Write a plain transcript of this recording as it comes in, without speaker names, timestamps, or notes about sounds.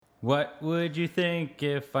What would you think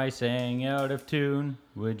if I sang out of tune?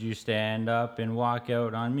 Would you stand up and walk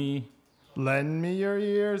out on me? Lend me your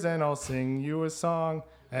ears and I'll sing you a song,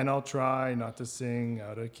 and I'll try not to sing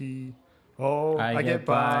out of key. Oh, I get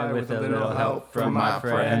by with a little help from my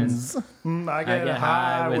friends. I get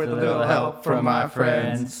high with a little help from my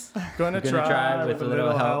friends. Gonna try with a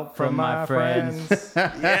little help from my friends.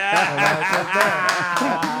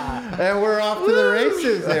 And we're off to the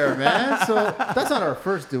races there, man. So that's not our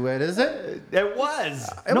first duet, is it? It was.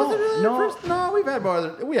 No, we have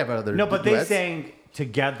other. No, but duets. they sang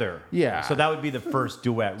together. Yeah. So that would be the first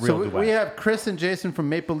duet, real So duet. we have Chris and Jason from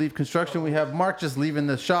Maple Leaf Construction. We have Mark just leaving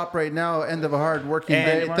the shop right now. End of a hard working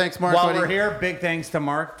day. Thanks, Mark. While buddy. we're here, big thanks to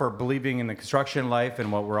Mark for believing in the construction life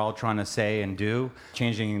and what we're all trying to say and do,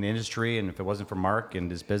 changing the industry. And if it wasn't for Mark and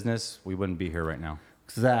his business, we wouldn't be here right now.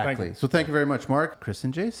 Exactly. So thank you very much, Mark. Chris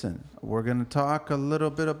and Jason, we're going to talk a little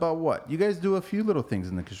bit about what? You guys do a few little things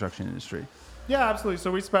in the construction industry. Yeah, absolutely.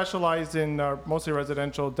 So we specialize in mostly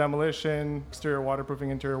residential demolition, exterior waterproofing,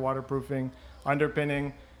 interior waterproofing,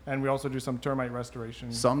 underpinning, and we also do some termite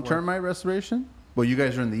restoration. Termite restoration? Well, you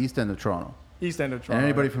guys are in the east end of Toronto. East end of Toronto. And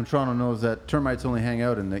anybody from Toronto knows that termites only hang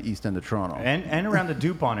out in the east end of Toronto. And around the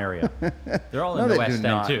DuPont area. They're all in the West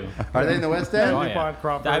End, too. Are they in the West End? Oh, DuPont, yeah.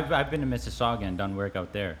 Crawford. I've been to Mississauga and done work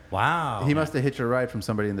out there. Wow. He must have hitched a ride from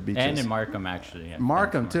somebody in the beaches. And in Markham, actually. Yeah.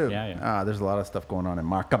 Markham, too? Yeah. There's a lot of stuff going on in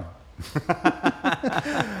Markham. All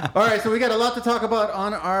right, so we got a lot to talk about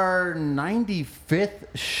on our 95th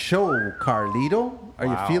show, Carlito. Are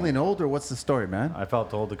you feeling old, or what's the story, man? I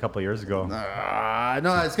felt old a couple of years ago. No,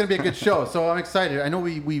 it's going to be a good show, so I'm excited. I know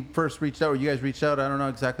we first reached out, or you guys reached out. I don't know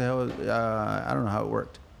exactly how. I don't know how it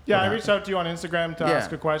worked. Yeah, I reached out to you on Instagram to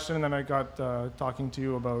ask a question, and then I got talking to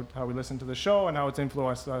you about how we listen to the show and how it's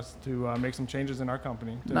influenced us to make some changes in our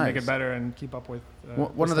company to make it better and keep up with.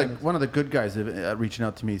 One of the good guys reaching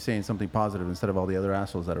out to me saying something positive instead of all the other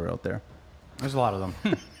assholes that are out there. There's a lot of them.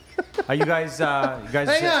 Are you guys? Hang on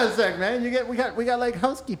a sec, man. We got like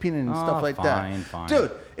housekeeping and stuff like that. Fine.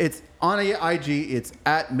 Dude, it's on IG. It's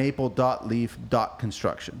at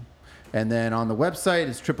maple.leaf.construction. And then on the website,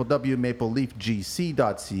 it's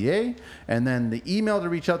www.mapleleafgc.ca. And then the email to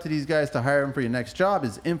reach out to these guys to hire them for your next job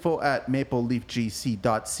is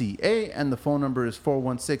info@mapleleafgc.ca. And the phone number is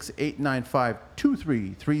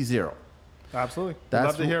 416-895-2330. Absolutely.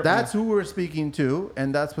 Love to hear that's from who we're speaking to,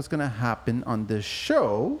 and that's what's going to happen on this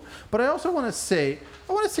show. But I also want to say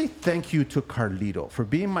thank you to Carlito for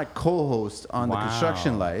being my co-host on the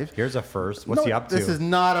Construction Life. Here's a first. What's he up to? This is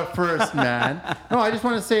not a first, man. No, I just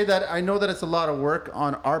want to say that I know that it's a lot of work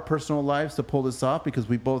on our personal lives to pull this off because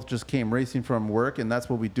we both just came racing from work, and that's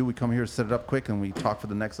what we do. We come here, set it up quick, and we talk for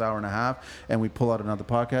the next hour and a half, and we pull out another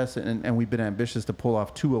podcast, and we've been ambitious to pull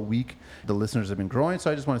off 2 a week. The listeners have been growing,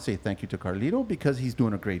 so I just want to say thank you to Carlito because he's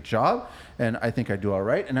doing a great job, and I think I do all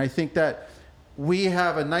right, and I think that we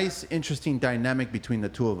have a nice, interesting dynamic between the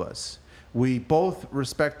two of us. We both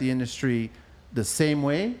respect the industry the same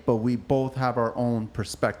way, but we both have our own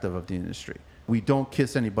perspective of the industry. We don't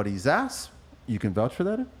kiss anybody's ass. You can vouch for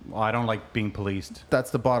that? Well, I don't like being policed. That's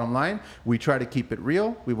the bottom line. We try to keep it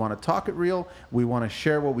real. We want to talk it real. We want to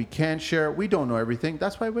share what we can share. We don't know everything.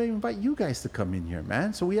 That's why we invite you guys to come in here,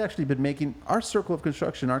 man. So we actually been making our circle of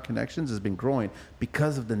construction, our connections has been growing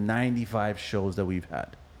because of the 95 shows that we've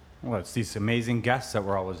had. Well, it's these amazing guests that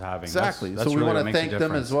we're always having. Exactly. That's so we really want what to makes thank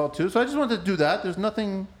them as well, too. So I just wanted to do that. There's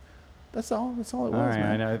nothing... That's all it was,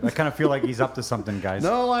 man. I kind of feel like he's up to something, guys.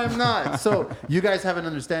 No, I'm not. So you guys have an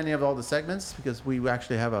understanding of all the segments because we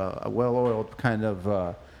actually have a well-oiled kind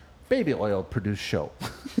of baby oil produced show.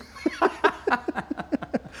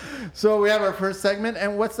 So we have our first segment,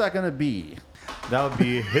 and what's that going to be? That would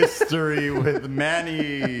be History with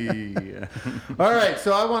Manny. All right,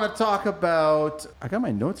 so I want to talk about... I got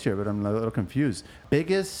my notes here, but I'm a little confused.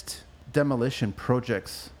 Biggest demolition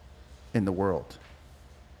projects in the world.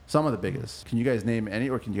 Some of the biggest. Can you guys name any,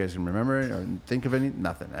 or can you guys remember it, or think of any?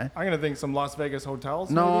 Nothing, eh? I'm going to think some Las Vegas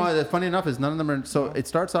hotels. No, maybe? funny enough is none of them are. So it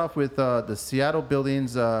starts off with the Seattle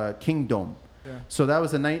building's King Dome. Yeah. So that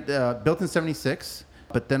was built in 76,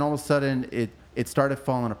 but then all of a sudden it started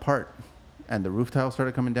falling apart, and the roof tile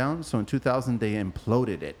started coming down. So in 2000 they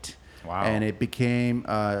imploded it. Wow. And it became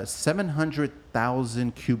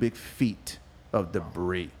 700,000 cubic feet of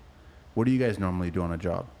debris. What do you guys normally do on a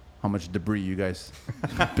job? How much debris you guys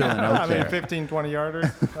billing out there? 15, 20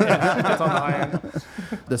 yarders. That's on the high end.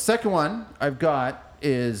 The second one I've got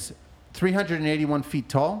is 381 feet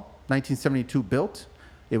tall, 1972 built.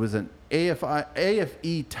 It was an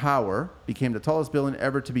AFE tower, became the tallest building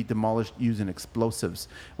ever to be demolished using explosives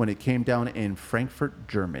when it came down in Frankfurt,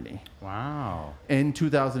 Germany. Wow. In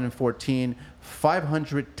 2014,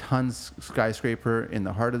 500-ton skyscraper in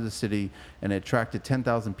the heart of the city, and it attracted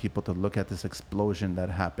 10,000 people to look at this explosion that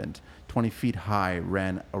happened. 20 feet high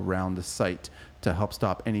ran around the site to help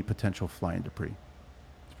stop any potential flying debris.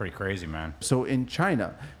 It's pretty crazy, man. So in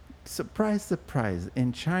China, surprise, surprise,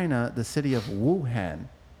 in China, the city of Wuhan.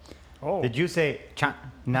 Oh. Did you say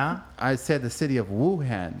China? I said the city of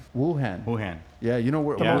Wuhan. Wuhan. Wuhan. Yeah, you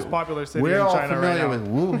know, The most popular city we're in all China familiar right now.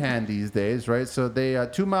 with Wuhan these days, right? So they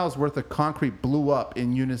 2 miles worth of concrete blew up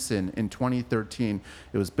in unison in 2013.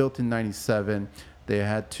 It was built in 97. They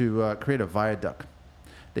had to create a viaduct.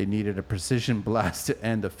 They needed a precision blast to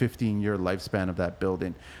end the 15-year lifespan of that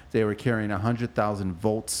building. They were carrying 100,000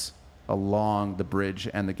 volts along the bridge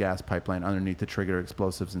and the gas pipeline underneath to trigger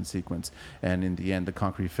explosives in sequence. And in the end, the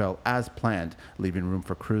concrete fell as planned, leaving room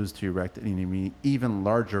for crews to erect an even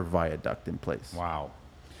larger viaduct in place. Wow.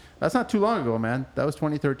 That's not too long ago, man. That was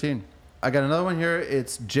 2013. I got another one here.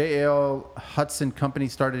 It's J.L. Hudson Company,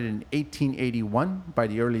 started in 1881. By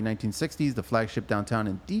the early 1960s, the flagship downtown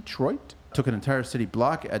in Detroit took an entire city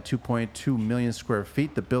block at 2.2 million square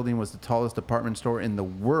feet. The building was the tallest department store in the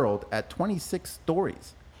world at 26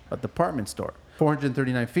 stories. A department store.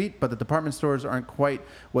 439 feet, but the department stores aren't quite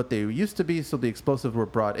what they used to be, so the explosives were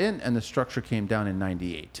brought in and the structure came down in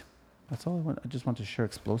 98. That's all I want. I just want to share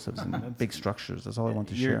explosives and big structures. That's all I want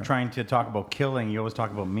to share. You're trying to talk about killing. You always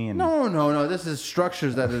talk about me and... No. This is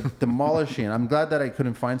structures that are demolishing. I'm glad that I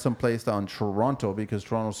couldn't find some place on Toronto because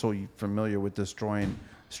Toronto's so familiar with destroying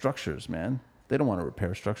structures, man. They don't want to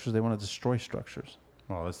repair structures. They want to destroy structures.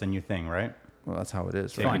 Well, that's the new thing, right? Well, that's how it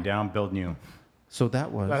is. Take it down, build new. So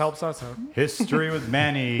that helps us out. History with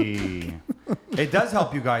Manny. It does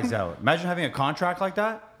help you guys out. Imagine having a contract like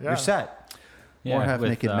that. Yeah. You're set. Yeah, Or have with,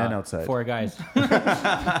 naked men outside. 4 guys.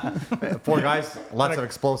 4 guys, lots of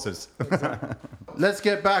explosives. Let's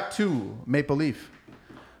get back to Maple Leaf.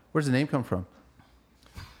 Where's the name come from?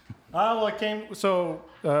 Well, it came. So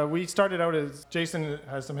we started out as Jason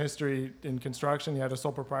has some history in construction. He had a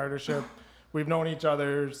sole proprietorship. We've known each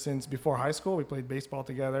other since before high school. We played baseball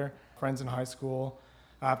together, friends in high school.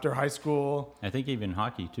 After high school, I think even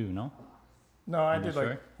hockey too, no? no, I Are you did sure?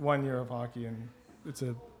 like 1 year of hockey, and it's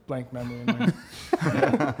a blank memory. In my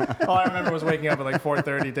all I remember was waking up at like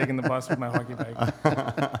 4:30, taking the bus with my hockey bag.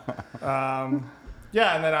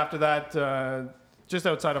 Yeah, and then after that, just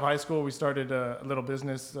outside of high school, we started a little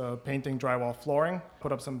business painting drywall flooring.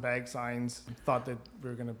 Put up some bag signs. Thought that we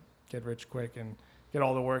were gonna get rich quick and get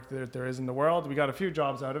all the work that there is in the world. We got a few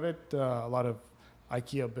jobs out of it, a lot of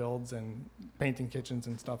IKEA builds and painting kitchens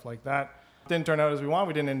and stuff like that. Didn't turn out as we want.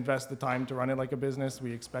 We didn't invest the time to run it like a business.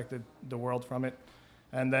 We expected the world from it.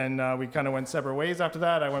 And then we kind of went separate ways after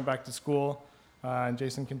that. I went back to school, and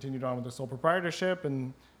Jason continued on with the sole proprietorship.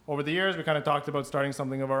 And over the years, we kind of talked about starting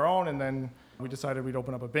something of our own, and then we decided we'd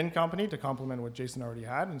open up a bin company to complement what Jason already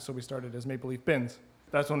had. And so we started as Maple Leaf Bins.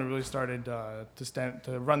 That's when we really started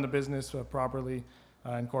to run the business properly,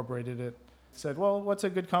 incorporated it. Said, well, what's a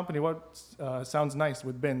good company? What sounds nice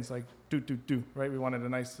with bins? Like do, right? We wanted a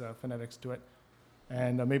nice phonetics to it.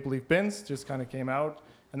 And Maple Leaf Bins just kind of came out.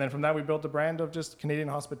 And then from that, we built a brand of just Canadian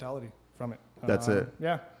hospitality from it. That's it.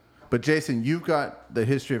 Yeah. But Jason, you've got the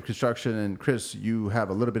history of construction, and Chris, you have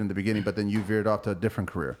a little bit in the beginning, but then you veered off to a different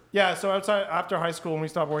career. Yeah, so after high school, when we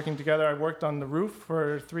stopped working together, I worked on the roof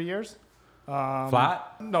for 3 years.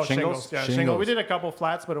 Flat? No, shingles. Yeah, Shingles. shingles. We did a couple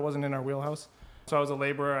flats, but it wasn't in our wheelhouse. So I was a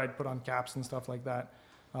laborer. I'd put on caps and stuff like that.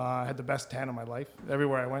 I had the best tan of my life.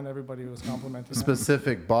 Everywhere I went, everybody was complimenting me.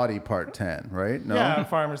 Specific body part tan, right? No? Yeah,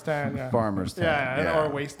 farmer's tan. Yeah. Farmer's tan. Yeah, or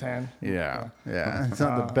waist tan. Yeah. It's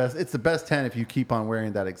not the best. It's the best tan if you keep on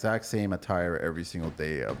wearing that exact same attire every single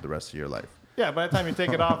day of the rest of your life. Yeah, by the time you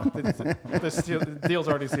take it off, the deal's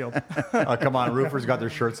already sealed. Oh, come on. Roofers got their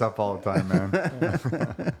shirts up all the time,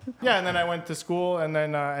 man. Yeah, and then I went to school, and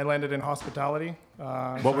then I landed in hospitality.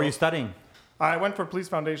 What were you studying? I went for police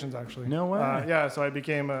foundations, actually. No way. Yeah, so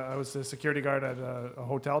I was a security guard at a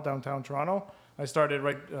hotel downtown Toronto. I started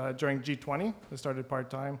right during G20. I started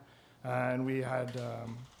part-time, and we had,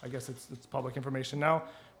 I guess it's public information now,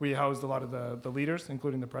 we housed a lot of the leaders,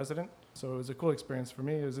 including the president. So it was a cool experience for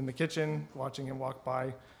me. It was in the kitchen, watching him walk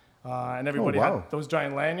by, and everybody had those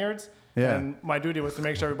giant lanyards. Yeah. And my duty was to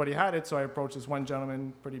make sure everybody had it, so I approached this one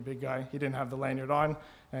gentleman, pretty big guy. He didn't have the lanyard on,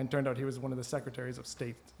 and turned out he was one of the secretaries of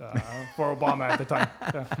state for Obama at the time.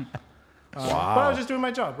 Yeah. Wow. But I was just doing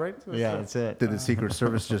my job, right? That's it. Did the Secret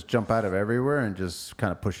Service just jump out of everywhere and just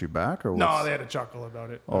kind of push you back, or No, what's- they had a chuckle about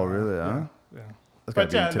it. Oh, really? Huh? Yeah. That's gotta But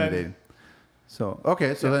be yeah, and then- intimidating. So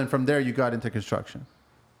then from there you got into construction.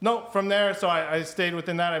 No, from there, so I stayed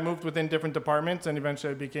within that. I moved within different departments, and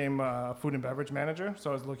eventually I became a food and beverage manager. So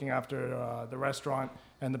I was looking after the restaurant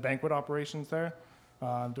and the banquet operations there,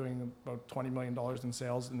 doing about $20 million in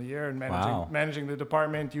sales in the year, and managing the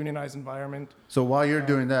department, unionized environment. So while you're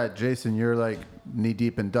doing that, Jason, you're like knee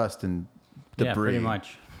deep in dust and debris. Yeah, pretty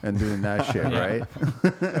much. And doing that shit, right?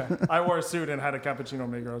 Yeah. I wore a suit and had a cappuccino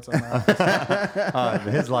maker outside my house.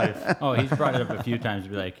 His life. Oh, he's brought it up a few times to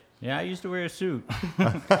be like, yeah, I used to wear a suit.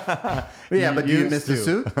 Yeah, but do you miss the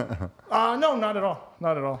suit? No, not at all.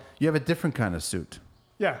 Not at all. You have a different kind of suit.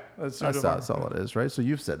 Yeah, That's all it is, right? So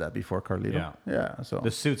you've said that before, Carlito. Yeah. Yeah. So The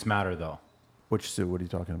suits matter, though. which suit? What are you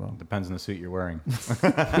talking about? Depends on the suit you're wearing.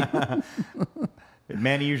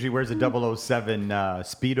 Manny usually wears a 007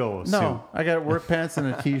 Speedo suit. No, I got work pants and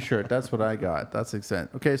a t-shirt. That's what I got. That's extent.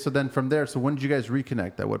 Okay, so then from there, so when did you guys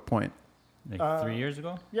reconnect? At what point? Like 3 years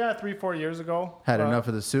ago? Yeah, 3-4 years ago. Had enough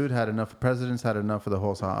of the suit, had enough of presidents, had enough of the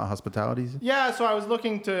whole hospitalities? Yeah, so I was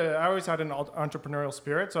looking to, I always had an entrepreneurial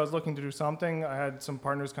spirit, so I was looking to do something. I had some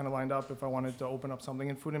partners kind of lined up if I wanted to open up something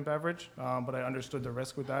in food and beverage, but I understood the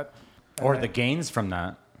risk with that. Or the gains from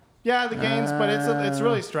that. Yeah, the gains, but it's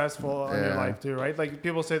really stressful on your life too, right? Like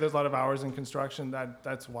people say there's a lot of hours in construction.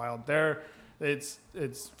 That's wild. It's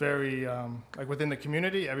very like within the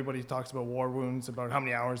community, everybody talks about war wounds, about how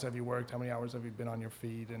many hours have you worked, how many hours have you been on your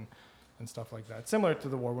feet, and stuff like that. Similar to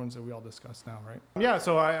the war wounds that we all discuss now, right? Yeah,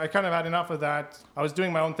 so I kind of had enough of that. I was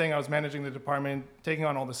doing my own thing. I was managing the department, taking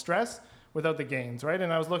on all the stress without the gains, right?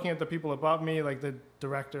 And I was looking at the people above me, like the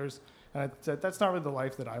directors, and I said, that's not really the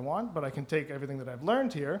life that I want, but I can take everything that I've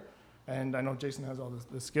learned here. And I know Jason has all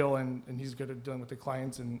the skill, and he's good at dealing with the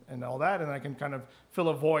clients and all that. And I can kind of fill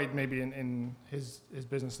a void maybe in his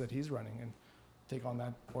business that he's running and take on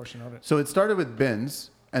that portion of it. So it started with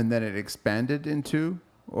bins, and then it expanded into,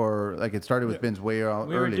 or like it started with bins way early?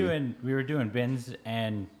 We were doing bins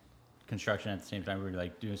and construction at the same time. We were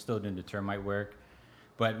like still doing the termite work.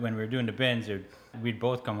 But when we were doing the bins, we'd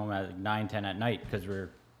both come home at like 9, 10 at night because we were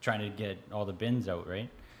trying to get all the bins out, right?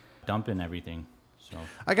 Dumping everything. So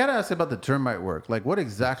I got to ask about the termite work. Like, what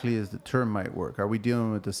exactly is the termite work? Are we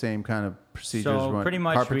dealing with the same kind of procedures? So pretty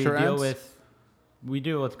much we deal ants?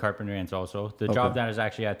 with carpenter ants also. The job that I was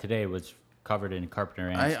actually at today was covered in carpenter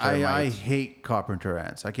ants. I hate carpenter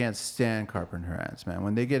ants. I can't stand carpenter ants, man.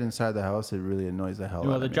 When they get inside the house, it really annoys the hell out of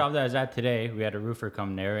me. Well, the job that I was at today, we had a roofer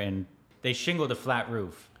come there, and they shingled a flat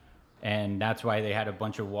roof. And that's why they had a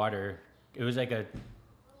bunch of water. It was like a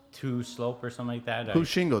 2 slope or something like that. Who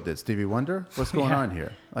shingled it? Stevie Wonder? What's going on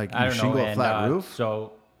here? Like, I you don't shingle know. a flat roof?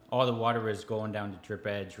 So all the water was going down the drip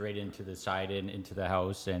edge right into the side and into the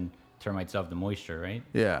house, and termites love the moisture, right?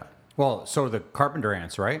 Yeah. Well, so the carpenter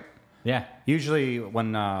ants, right? Yeah. Usually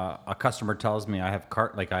when a customer tells me I have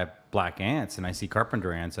black ants and I see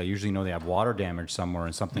carpenter ants, I usually know they have water damage somewhere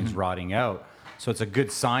and something's rotting out. So it's a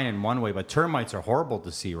good sign in one way, but termites are horrible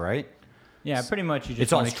to see, right? Yeah, pretty much. You It's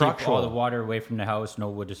just all want to keep structural. all the water away from the house, no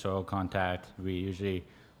wood to soil contact. We usually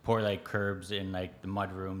pour like curbs in like the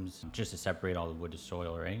mud rooms just to separate all the wood to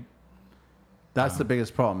soil, right? That's the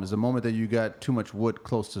biggest problem, is the moment that you got too much wood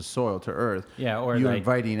close to soil, to earth, Yeah, or you're like-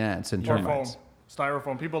 inviting ants and Or termites. foam.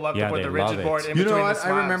 Styrofoam. People love Yeah, to put they the love rigid it. board in You between know the what?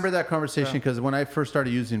 slabs. I remember that conversation because when I first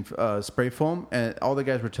started using spray foam, and all the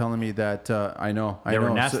guys were telling me that I know They were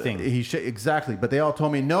So nesting. exactly, but they all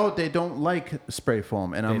told me no, they don't like spray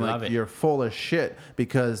foam, and I'm They love like, it. you're full of shit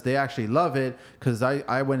because they actually love it. Because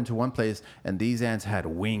I went into one place and these ants had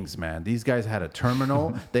wings, man. These guys had a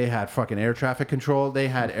terminal, they had fucking air traffic control, they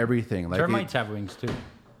had everything. Like Termites have wings too.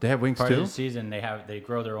 they have wings Part too. of the season, they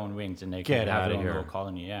grow their own wings and they Get can have outta their own here. little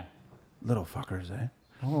colony. Yeah. Little fuckers, eh?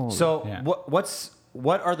 Oh, So Yeah.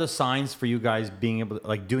 what are the signs for you guys being able to,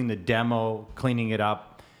 like, doing the demo, cleaning it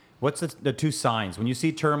up? What's the 2 signs? When you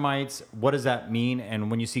see termites, what does that mean?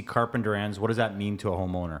 And when you see carpenter ants, what does that mean to a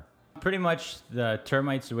homeowner? Pretty much the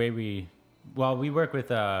termites, the way we work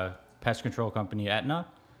with a pest control company, Aetna,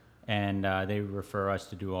 and they refer us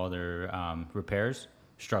to do all their repairs,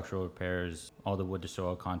 structural repairs, all the wood to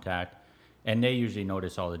soil contact, and they usually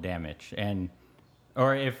notice all the damage.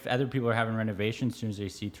 Or if other people are having renovations, as soon as they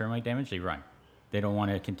see termite damage, they run. They don't want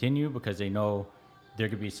to continue because they know there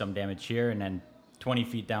could be some damage here, and then 20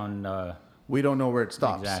 feet down. we don't know where it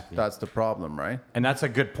stops. Exactly. That's the problem, right? And that's a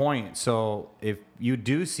good point. So if you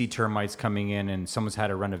do see termites coming in and someone's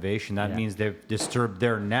had a renovation, that means they've disturbed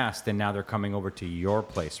their nest and now they're coming over to your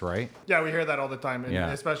place, right? Yeah, we hear that all the time, and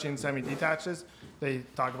Yeah. especially in semi-detaches. They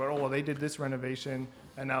talk about, oh, well, they did this renovation,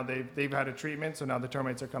 and now they've had a treatment, so now the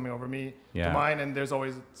termites are coming over me Yeah. to mine, and there's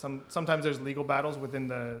always sometimes there's legal battles within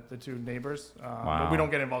the two neighbors, but we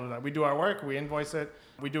don't get involved with that. We do our work, we invoice it,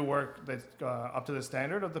 we do work that's up to the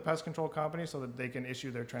standard of the pest control company so that they can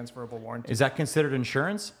issue their transferable warranty. Is that considered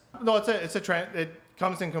insurance? No, it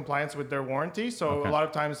comes in compliance with their warranty. So a lot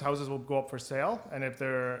of times houses will go up for sale, and if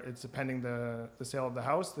it's pending the sale of the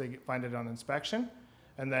house, they find it on inspection,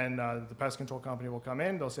 and then the pest control company will come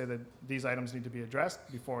in. They'll say that these items need to be addressed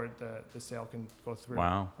before the sale can go through.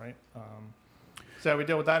 Wow. Right. So we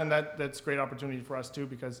deal with that, and that's great opportunity for us too,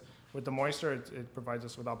 because with the moisture, it provides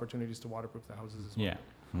us with opportunities to waterproof the houses as well. Yeah.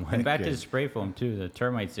 And back to the spray foam too. The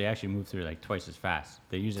termites, they actually move through like twice as fast.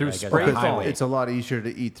 They use Through it like spray as a foam. highway. It's a lot easier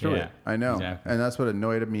to eat through Yeah, it. I know. exactly. And that's what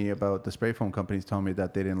annoyed me about the spray foam companies telling me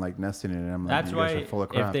that they didn't like nesting it. And I'm like, That's you guys why are full of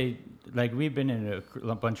crap. if they like, we've been in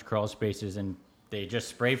a bunch of crawl spaces and they just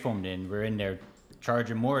spray foamed in. We're in there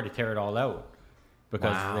charging more to tear it all out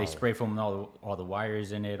because they spray foam all the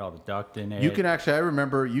wires in it, all the duct in it. You can actually, I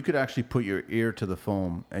remember you could actually put your ear to the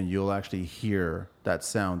foam and you'll actually hear that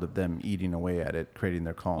sound of them eating away at it, creating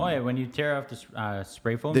their column. Oh yeah, when you tear off the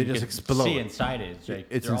spray foam, They you just can explode. see inside it. It's like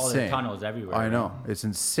It's there are all the insane. tunnels everywhere. I know. It's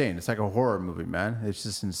insane. It's like a horror movie, man. It's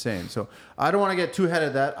just insane. So I don't want to get too ahead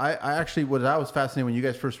of that. I actually, what I was fascinated when you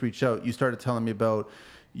guys first reached out, you started telling me about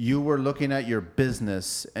you were looking at your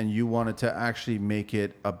business and you wanted to actually make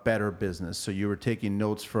it a better business. So you were taking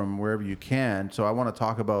notes from wherever you can. So I want to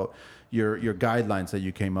talk about your guidelines that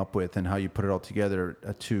you came up with and how you put it all together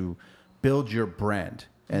to build your brand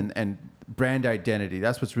and brand identity.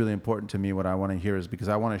 That's what's really important to me. What I want to hear is because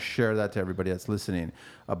I want to share that to everybody that's listening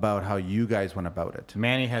about how you guys went about it.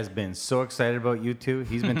 Manny has been so excited about you two.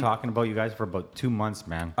 He's been talking about you guys for about 2 months,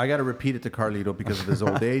 man. I got to repeat it to Carlito because of his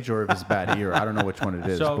old age or of his bad ear. I don't know which one it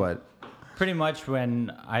is, So, but pretty much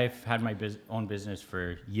when I've had my own business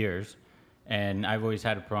for years, and I've always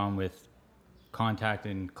had a problem with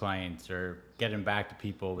contacting clients or getting back to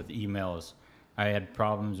people with emails. I had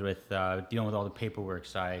problems with dealing with all the paperwork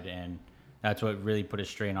side, and that's what really put a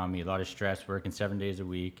strain on me. A lot of stress, working 7 days a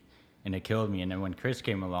week, and it killed me. And then when Chris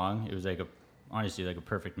came along, it was like honestly like a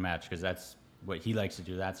perfect match because that's what he likes to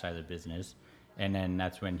do, that side of the business. And then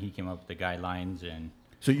that's when he came up with the guidelines. And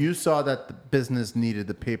so you saw that the business needed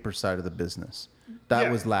the paper side of the business. That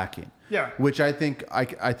was lacking. Yeah. Which I think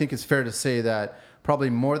it's fair to say that probably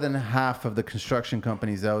more than half of the construction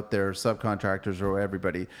companies out there, subcontractors or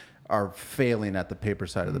everybody, are failing at the paper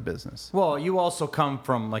side of the business. Well, you also come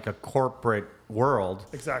from like a corporate world.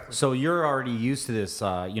 Exactly. So you're already used to this,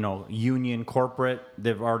 union corporate.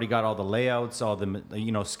 They've already got all the layouts, all the,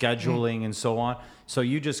 scheduling and so on. So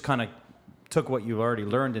you just kind of took what you've already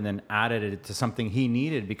learned and then added it to something he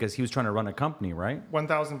needed because he was trying to run a company, right?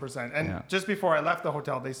 1,000%. And just before I left the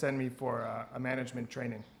hotel, they sent me for a management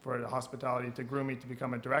training for the hospitality to groom me to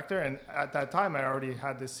become a director. And at that time, I already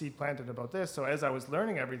had this seed planted about this. So as I was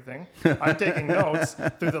learning everything, I'm taking notes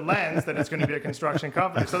through the lens that it's going to be a construction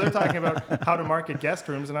company. So they're talking about how to market guest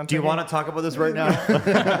rooms. And I'm Do you want to talk about this right now?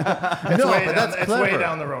 It's way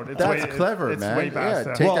down the road. That's clever, it's man. way past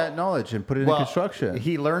that. Take that knowledge and put it in construction.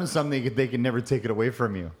 He learned something they can never take it away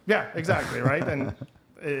from you. Yeah, exactly, right? And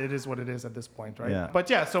it is what it is at this point, right? Yeah. But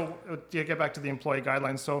yeah, so to get back to the employee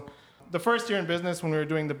guidelines. So the first year in business when we were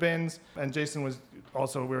doing the bins, and Jason was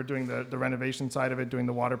also, we were doing the renovation side of it, doing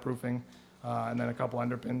the waterproofing, and then a couple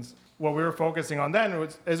underpins. What we were focusing on then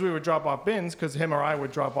was, as we would drop off bins, because him or I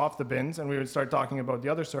would drop off the bins, and we would start talking about the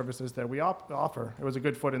other services that we offer. It was a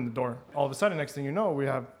good foot in the door. All of a sudden, next thing you know, we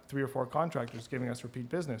have 3 or 4 contractors giving us repeat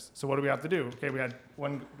business. So what do we have to do? Okay, we had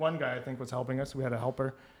one guy, I think, was helping us. We had a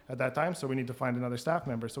helper at that time, so we need to find another staff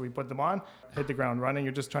member. So we put them on, hit the ground running.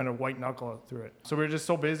 You're just trying to white knuckle through it. So we were just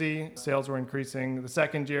so busy. Sales were increasing. The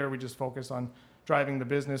second year, we just focused on driving the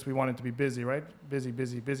business. We wanted to be busy, right? Busy.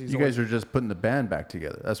 You guys are just putting the band back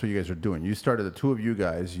together. That's what you guys are doing. You started, the two of you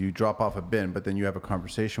guys, you drop off a bin, but then you have a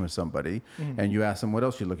conversation with somebody and you ask them what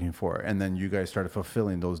else you're looking for. And then you guys started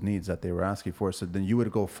fulfilling those needs that they were asking for. So then you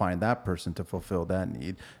would go find that person to fulfill that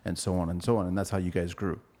need and so on and so on. And that's how you guys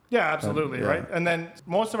grew. Yeah, absolutely, Yeah. right? And then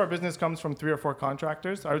most of our business comes from 3 or 4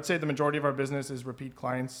 contractors. I would say the majority of our business is repeat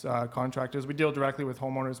clients, contractors. We deal directly with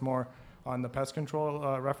homeowners more on the pest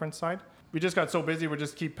control reference side. We just got so busy, we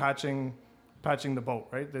just keep patching the boat,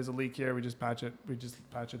 right? There's a leak here, we just patch it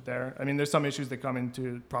there. I mean, there's some issues that come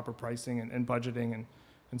into proper pricing and budgeting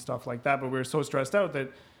and stuff like that, but we were so stressed out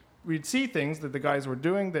that we'd see things that the guys were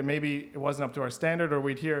doing that maybe it wasn't up to our standard, or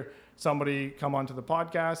we'd hear somebody come onto the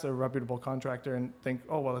podcast, a reputable contractor, and think,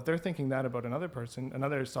 oh, well, if they're thinking that about another person,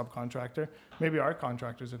 another subcontractor, maybe our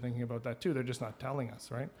contractors are thinking about that too. They're just not telling us,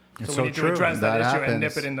 right? It's So we need to address that issue and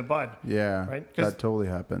nip happens. it in the bud. Yeah, Right? that totally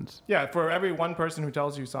happens. Yeah, for every one person who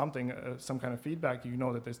tells you something, some kind of feedback, you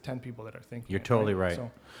know that there's 10 people that are thinking. You're totally right.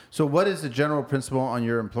 So what is the general principle on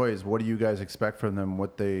your employees? What do you guys expect from them?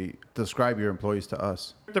 What they describe your employees to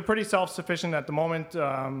us? They're pretty self-sufficient at the moment.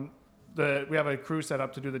 We have a crew set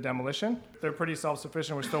up to do the demolition. They're pretty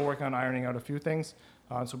self-sufficient. We're still working on ironing out a few things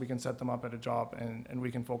so we can set them up at a job and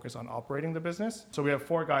we can focus on operating the business. So we have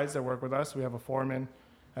 4 guys that work with us. We have a foreman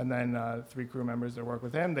and then 3 crew members that work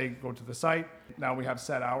with him. They go to the site. Now we have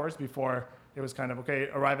set hours. Before it was kind of, okay,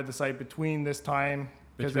 arrive at the site between this time.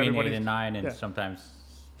 Between 8 and 9, and sometimes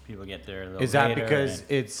people get there a little Is that later, because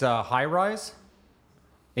it's high rise?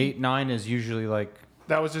 8, 9 is usually like.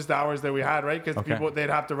 That was just the hours that we had, right? Because Okay. people, they'd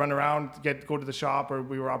have to run around, go to the shop, or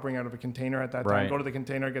we were operating out of a container at that time. Right. Go to the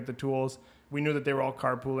container, get the tools. We knew that they were all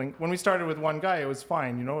carpooling. When we started with one guy, it was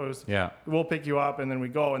fine. You know, it was, Yeah. we'll pick you up and then we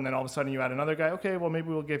go. And then all of a sudden you add another guy. Okay, well, maybe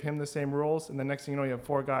we'll give him the same rules. And the next thing you know, you have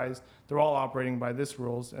 4 guys. They're all operating by this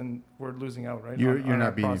rules and we're losing out, right? You're on not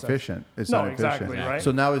our being process. efficient. It's No, not efficient. exactly, right?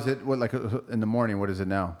 So now is it what, like in the morning? What is it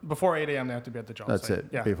now? Before 8 a.m., they have to be at the job That's site. it.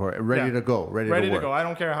 Yeah. Before ready Yeah. to go. Ready to work. go. I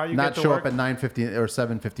don't care how you Not get to show work. up at 9:50 or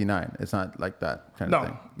 7:59. It's not like that kind of No.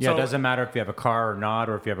 thing. Yeah, So- it doesn't matter if you have a car or not,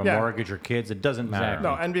 or if you have a Yeah. mortgage or kids. It doesn't matter. Exactly.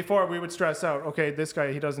 No, and before we would stress out, okay, this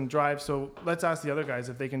guy, he doesn't drive, so let's ask the other guys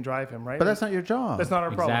if they can drive him, right? But that's not your job. That's not our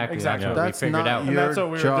problem. Exactly. Exactly. Yeah. That's we figured not out. And your that's what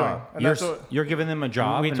we were job. doing. And You're, that's what, you're giving them a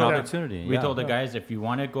job and told- opportunity. We yeah. told the guys, if you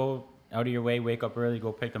want to go out of your way, wake up early,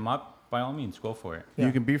 go pick them up, by all means, go for it.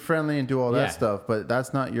 You can be friendly and do all Yeah. that stuff, but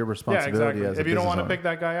that's not your yeah, responsibility exactly. as a If you don't business want to owner. pick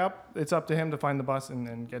that guy up, it's up to him to find the bus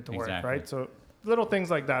and get to work, Exactly. right? So little things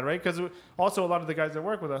like that, right? Because also a lot of the guys that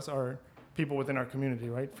work with us are people within our community,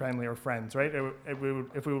 right? Family or friends, right? If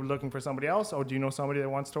we were looking for somebody else, oh, do you know somebody that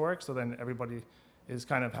wants to work? So then everybody is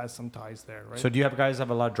kind of has some ties there, right? So do you have guys have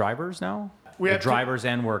a lot of drivers now? We Or have two- drivers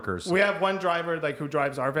and workers. we have one driver like who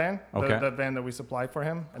drives our van, Okay. the van that we supply for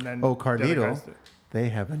him, and then Oh, the other Carlito, guys- they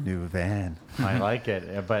have a new van. I like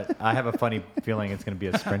it, but I have a funny feeling it's going to be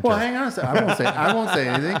a Sprinter. Well, hang on a second. I won't say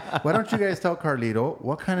anything. Why don't you guys tell Carlito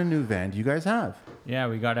what kind of new van do you guys have? Yeah,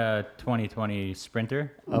 we got a 2020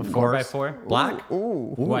 Sprinter, Of 4x4. Black? Ooh.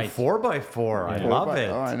 Ooh, White. 4x4. I Yeah. love it.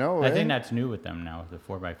 Oh, I know. I eh? think that's new with them now, the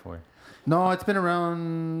 4x4. No, it's been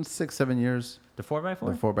around 6-7 years. The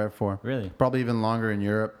 4x4? The 4x4. Really? Probably even longer in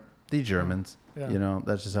Europe. The Germans. Yeah. You know,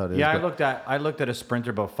 that's just how it is. Yeah, But I looked at a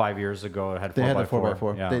Sprinter about 5 years ago. It had 4x4. they had a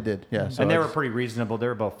 4x4. Yeah. They did. Yeah. So And they I were just- pretty reasonable. They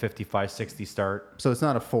were about 55, 60 start. So it's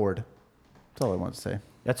not a Ford. That's all I want to say.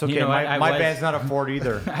 That's okay. You know, my I was- band's not a Ford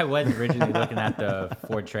either. I was originally looking at the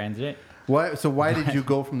Ford Transit. Why did you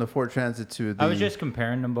go from the Ford Transit to the? I was just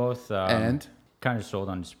comparing them both. And? Kind of sold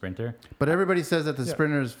on the Sprinter. But everybody says that the Yeah.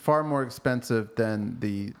 Sprinter is far more expensive than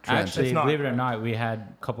the Transit. Actually, It's not. believe it or not, we had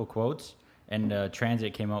a couple quotes, and the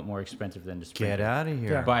Transit came out more expensive than the Sprinter. Get out of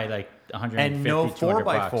here. Yeah. By like 150, And no 200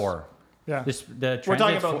 bucks. 4x4. Yeah. The We're talking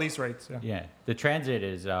Transit's about lease rates. Yeah. Yeah, the Transit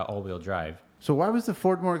is all-wheel drive. So why was the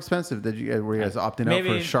Ford more expensive? Were you guys opting out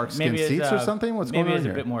for shark skin maybe it's, seats or something? What's going maybe on it's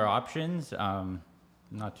here? a bit more options.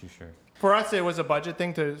 Not too sure. For us, it was a budget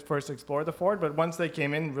thing to first explore the Ford, but once they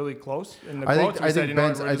came in really close in the I quotes, we think said, you know what,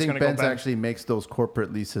 Benz, we're I just think going to go Benz Benz. actually makes those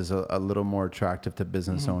corporate leases a little more attractive to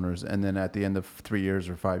business owners. And then at the end of 3 years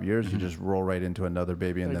or 5 years, you just roll right into another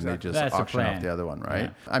baby, and then they Exactly. just That's the auction off plan. the other one, right? Yeah.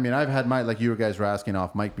 I mean, I've had like you guys were asking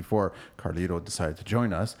off Mike before Carlito decided to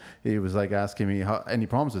join us. He was like asking me any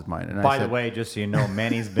problems with mine, and I By said, the way, just so you know,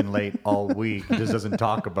 Manny's been late all week. He just doesn't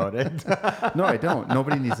talk about it. no, I don't.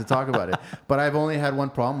 Nobody needs to talk about it. But I've only had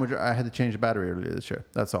one problem, which I had to change the battery earlier this year.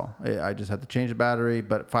 That's all. I just had to change the battery,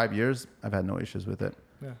 but 5 years, I've had no issues with it.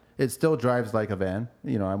 Yeah. It still drives like a van.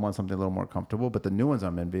 You know, I want something a little more comfortable, but the new ones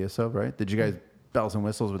I'm envious of, right? Did you guys bells and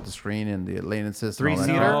whistles with the screen and the lane assist? and all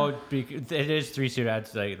that? Three-seater? No, it is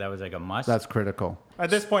 3-seater. That was like a must. That's critical. At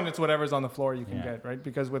this point, it's whatever's on the floor you can Yeah. get, right?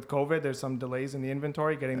 Because with COVID, there's some delays in the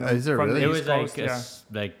inventory getting them Is there from really? the it East was Coast.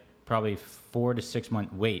 like like probably 4 to 6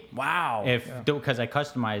 month wait. Wow. Because I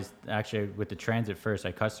customized actually with the Transit first,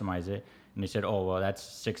 I customized it, and they said, "Oh well, that's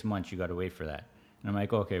 6 months. You got to wait for that." And I'm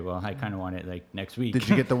like, "Okay, well, I kind of want it like next week." Did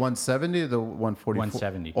you get the 170 or the 140?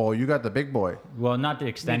 170. Oh, you got the big boy. Well, not the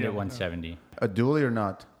extended Medium, 170, A dually or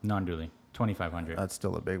not? non-dually, 2500. That's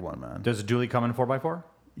still a big one, man. Does a dually come in 4x4?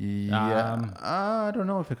 Yeah. I don't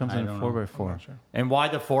know if it comes I in a don't know. 4x4. Sure. And why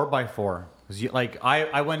the 4x4? Because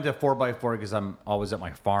I went to 4x4 because I'm always at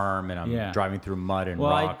my farm and I'm Yeah. driving through mud and Well,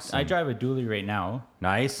 rocks. I and- drive a dually right now.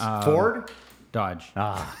 Nice. Ford? Dodge.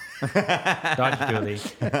 Ah, Dodge dually.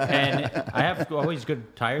 And I have always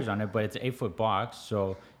good tires on it, but it's an 8-foot box.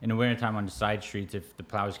 So in the wintertime on the side streets, if the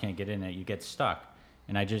plows can't get in it, you get stuck.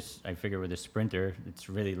 And I figure with a Sprinter, it's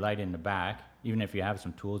really light in the back. Even if you have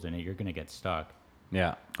some tools in it, you're going to get stuck.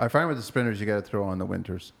 yeah. I find with the Sprinters, you got to throw on the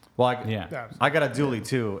winters. Well, Yeah. I got a dually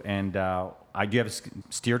too, and I do have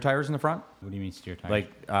steer tires in the front. What do you mean steer tires?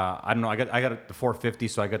 Like I don't know, I got the 450,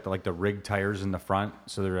 so I got the rig tires in the front,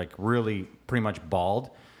 so they're like really pretty much bald.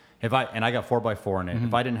 I got 4x4 in it.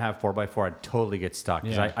 If I didn't have 4x4, I'd totally get stuck.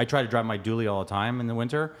 Because I try to drive my dually all the time in the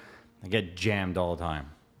winter. I get jammed all the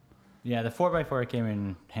time. Yeah, the 4x4 came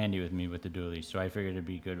in handy with me with the dually, so I figured it'd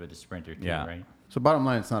be good with the Sprinter too, Yeah. right? So bottom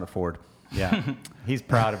line, it's not a Ford. Yeah, he's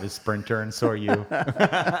proud of his Sprinter, and so are you.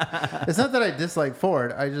 It's not that I dislike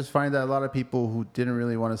Ford. I just find that a lot of people who didn't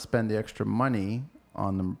really want to spend the extra money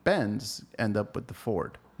on the Benz end up with the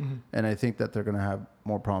Ford. And I think that they're going to have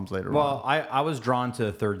more problems later on. Well, I was drawn to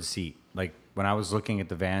the third seat. Like when I was looking at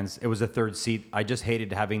the vans, it was a third seat. I just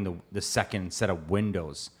hated having the second set of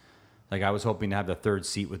windows. Like I was hoping to have the third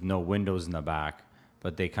seat with no windows in the back,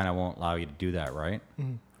 but they kind of won't allow you to do that, right?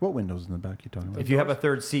 What windows in the back are you talking about? If you have a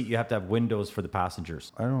third seat, you have to have windows for the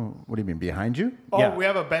passengers. I don't. What do you mean behind you? Oh, Yeah. we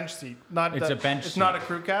have a bench seat. It's a bench It's seat. not a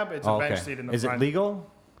crew cab. It's a bench seat in the Is front. it legal?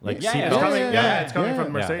 Like Yeah, seat yeah, It's yeah. coming, it's coming yeah. from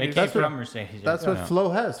Yeah. Mercedes. It came That's what- from Mercedes. That's what Flo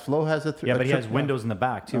has. Flo has a. Yeah, but he has triple- windows in the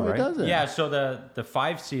back too, No, right? he doesn't. Yeah, so the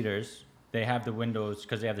 5-seaters, they have the windows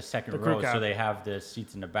because they have the second crew row, cab. so they have the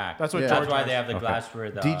seats in the back. That's what Yeah. George That's why has. they have the glass for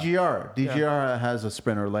the DGR has a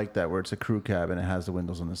Sprinter like that where it's a crew cab and it has the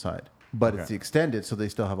windows on the side, but it's Okay. the extended, so they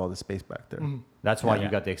still have all the space back there. That's why Yeah. you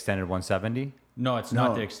got the extended 170. No, it's No.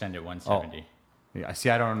 not the extended 170. Yeah, see,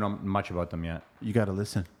 I don't know much about them yet. You got to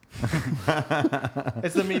listen.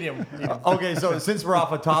 It's the medium. Okay, so since we're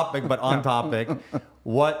off a topic but on topic,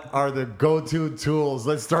 what are the go-to tools?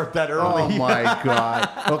 Let's start that early. Oh my God.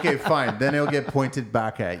 Okay, fine. Then it'll get pointed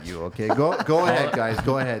back at you. Okay, go ahead, guys.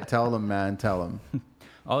 Go ahead. Tell them, man. Tell them.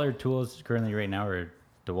 All our tools currently right now are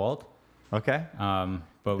DeWalt, Okay.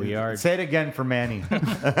 but we are Say it again for Manny.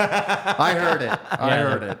 I heard it. I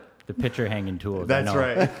heard it. the picture hanging tools. I That's know.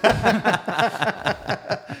 right.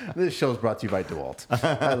 This show's brought to you by DeWalt. I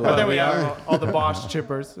But love then it. we have all the Bosch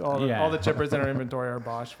chippers. All Yeah. the chippers in our inventory are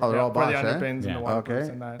Bosch. Oh, they're all for the Bosch, eh? underpins and Yeah. the waterproofs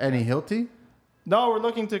Okay. and that. Any Hilti? No, we're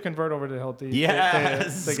looking to convert over to Hilti.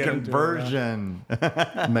 Yes, to get into it, conversion.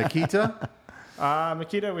 Makita?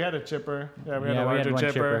 Makita, we had a chipper. Yeah, we had Yeah, a we larger had one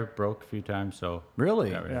chipper. chipper broke a few times, so Really?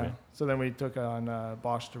 got rid of Yeah. it. So then we took on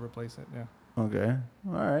Bosch to replace it. Yeah. Okay.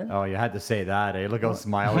 All right. Oh, you had to say that, eh? Look how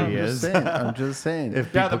smiley he is. I'm just saying.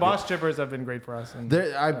 Yeah, the Bosch chippers have been great for us. And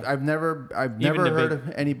I've never Even the heard big- of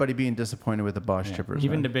anybody being disappointed with the Bosch Yeah. chippers.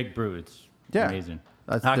 Even man. the big brutes. Yeah. Amazing.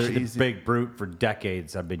 That's Actually, they're the easy. big brute for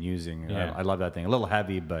decades I've been using. Yeah. I love that thing. A little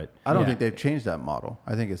heavy, but I don't Yeah. think they've changed that model.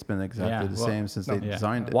 I think it's been exactly Yeah, the well, same since they yeah.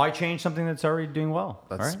 designed it. why change something that's already doing well?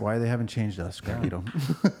 That's right? why they haven't changed us, Carlito.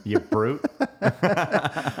 You brute. All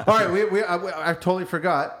right, I totally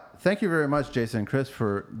forgot. Thank you very much, Jason and Chris,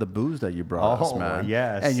 for the booze that you brought us, Oh, man.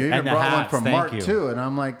 yes. And you even And the brought one hats, from thank Mark you. too. And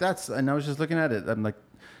I'm like, and I was just looking at it. I'm like,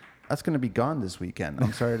 that's going to be gone this weekend.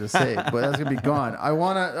 I'm sorry to say, but that's going to be gone.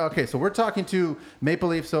 Okay, so we're talking to Maple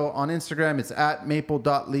Leaf. So on Instagram, it's at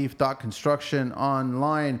maple.leaf.construction.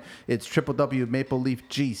 Online, it's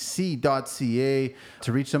www.mapleleafgc.ca.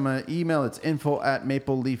 To reach them, email, it's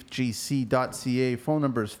info@mapleleafgc.ca. Phone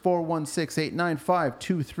number is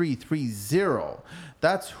 416-895-2330.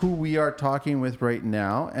 That's who we are talking with right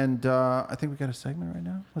now. And I think we got a segment right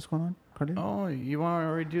now. What's going on, Carlito? Oh, you want to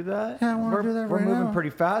already do that? Yeah, I wanna do that We're right moving now. pretty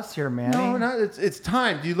fast here, Manny. No, it's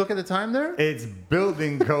time. Do you look at the time there? It's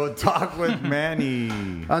building code talk with Manny.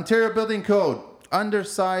 Ontario Building Code,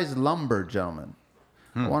 undersized lumber, gentlemen.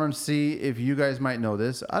 Hmm. I want to see if you guys might know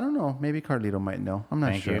this. I don't know. Maybe Carlito might know. I'm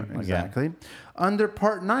not Thank sure you again. exactly. Under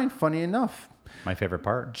Part 9, funny enough, My favorite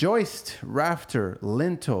part. joist, rafter,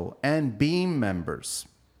 lintel, and beam members.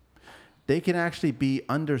 They can actually be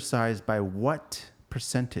undersized by what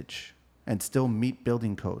percentage and still meet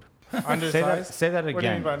building code? undersized. Say that What do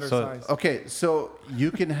you mean by again. So- undersized? Okay, so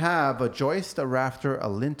you can have a joist, a rafter, a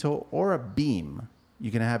lintel, or a beam.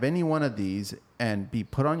 You can have any one of these and be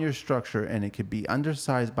put on your structure, and it could be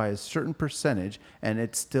undersized by a certain percentage, and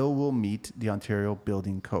it still will meet the Ontario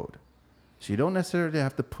Building Code. So you don't necessarily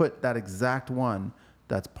have to put that exact one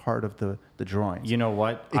that's part of the drawings. You know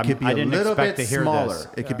what? It could be I a didn't little expect bit to hear smaller. this.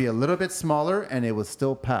 It could be a little bit smaller, and it will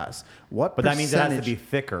still pass. What But that means it has to percentage- be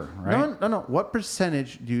thicker, right? No. What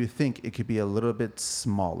percentage do you think it could be a little bit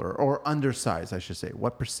smaller or undersized, I should say?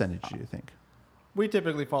 What percentage do you think? We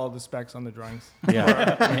typically follow the specs on the drawings.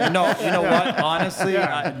 Yeah. No, you know what? Honestly,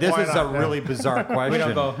 this is a really bizarre question. We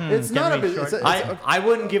don't go, It's not a. I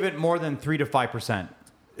wouldn't give it more than 3 to 5%.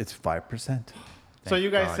 It's 5%. So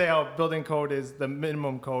you guys say how building code is the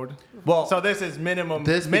minimum code. Well, so this is minimum.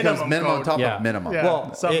 This becomes minimum on top of minimum. Yeah.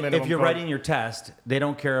 Well, Some if you're code. writing your test, they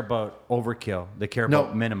don't care about overkill. They care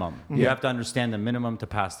about minimum. You have to understand the minimum to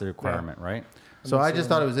pass the requirement, right? So I just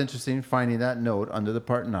thought it was interesting finding that note under the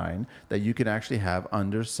Part 9 that you can actually have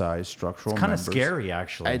undersized structural It's kind of members. scary,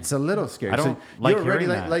 actually. It's a little scary. I don't so like you're already,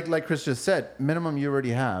 hearing that. like Chris just said, minimum you already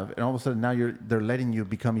have, and all of a sudden now they're letting you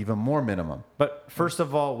become even more minimum. But first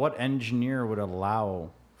of all, what engineer would allow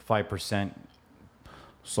 5%?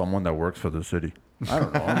 Someone that works for the city. I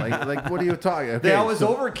don't know. like what are you talking? Okay, They always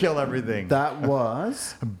overkill everything. That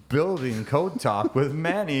was. Building code talk with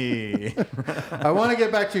Manny. I want to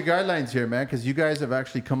get back to your guidelines here, man, because you guys have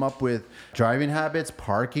actually come up with driving habits,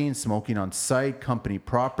 parking, smoking on site, company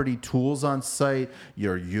property, tools on site,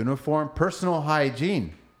 your uniform, personal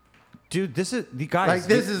hygiene. Dude, this is the guys. Like,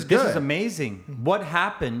 this is This good. is amazing. What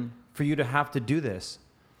happened for you to have to do this?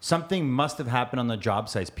 Something must have happened on the job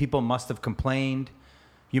sites. People must have complained.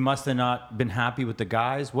 You must have not been happy with the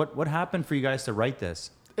guys. What happened for you guys to write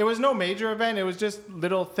this? It was no major event. It was just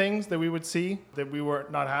little things that we would see that we were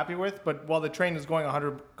not happy with. But while the train is going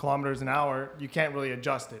 100 kilometers an hour, you can't really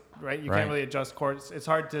adjust it, right? You can't really adjust course. It's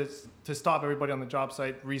hard to stop everybody on the job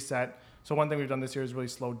site, reset. So one thing we've done this year is really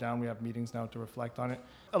slowed down. We have meetings now to reflect on it.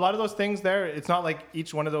 A lot of those things there, it's not like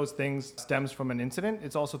each one of those things stems from an incident.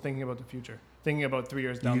 It's also thinking about the future, thinking about 3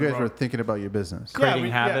 years down the road. You guys were thinking about your business.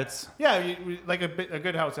 Creating habits. Yeah, like a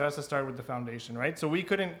good house, it has to start with the foundation, right? So we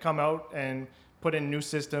couldn't come out and put in new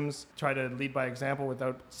systems, try to lead by example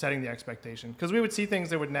without setting the expectation. Because we would see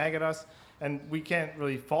things that would nag at us, and we can't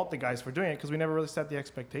really fault the guys for doing it because we never really set the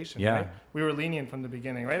expectation. Yeah. Right? We were lenient from the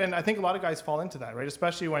beginning, right? And I think a lot of guys fall into that, right?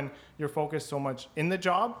 Especially when you're focused so much in the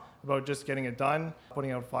job about just getting it done,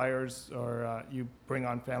 putting out fires, or you bring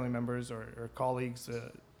on family members or colleagues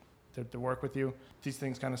to work with you. These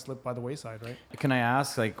things kind of slip by the wayside, right? Can I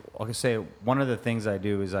ask, like, okay, say one of the things I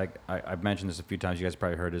do is like, I've mentioned this a few times. You guys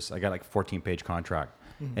probably heard this. I got like 14-page contract.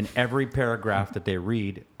 And every paragraph that they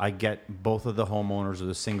read, I get both of the homeowners or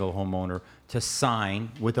the single homeowner to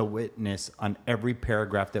sign with a witness on every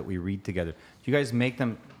paragraph that we read together. Do you guys make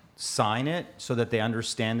them sign it so that they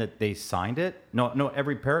understand that they signed it? No,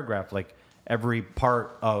 every paragraph, like every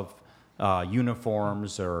part of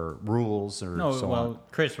uniforms or rules or so on.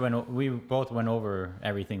 Chris, when we both went over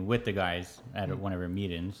everything with the guys at one of our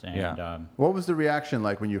meetings, and What was the reaction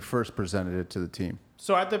like when you first presented it to the team?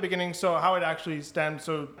 So at the beginning, so how it actually stemmed,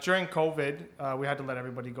 so during COVID, we had to let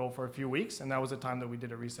everybody go for a few weeks, and that was the time that we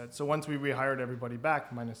did a reset. So once we rehired everybody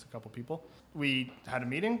back, minus a couple people, we had a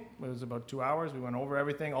meeting. It was about 2 hours. We went over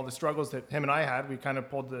everything, all the struggles that him and I had. We kind of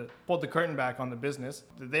pulled the curtain back on the business.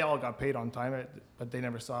 They all got paid on time, but they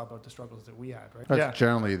never saw about the struggles that we had, right? That's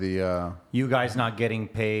generally the... You guys not getting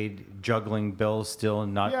paid, juggling bills still,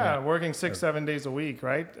 not... Yeah, working 6-7 days a week,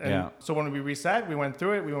 right? And so when we reset, we went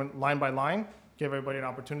through it. We went line by line. Gave everybody an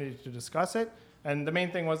opportunity to discuss it. And the main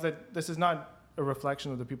thing was that this is not a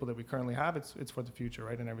reflection of the people that we currently have. It's for the future,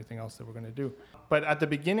 right? And everything else that we're going to do. But at the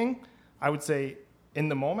beginning, I would say in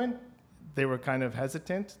the moment, they were kind of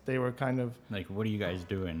hesitant. They were kind of... like, what are you guys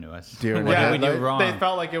doing to us? Deer in What the did we do wrong? They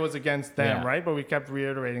felt like it was against them, Yeah. right? But we kept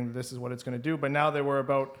reiterating that this is what it's going to do. But now that we're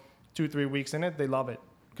about 2-3 weeks in it, they love it.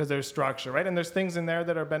 Because there's structure, right? And there's things in there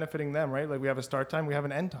that are benefiting them, right? Like we have a start time, we have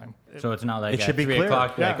an end time. So it's not like It at should be 3 clear.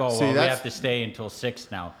 o'clock, like, Yeah. oh, See, well, we that's- have to stay until 6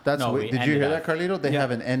 now. That's no, what, we did you ended hear that, at- Carlito? They have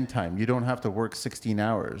an end time. You don't have to work 16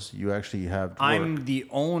 hours. You actually have to work. I'm the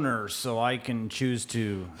owner, so I can choose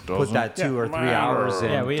to put Doesn't that 2 or 3 matter. hours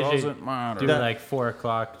in. Yeah, we usually Doesn't matter. do like 4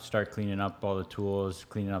 o'clock, start cleaning up all the tools,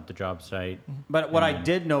 cleaning up the job site. But what I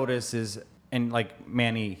did notice is, and like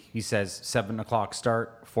Manny, he says 7 o'clock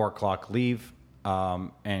start, 4 o'clock leave,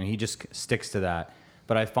 and he just sticks to that.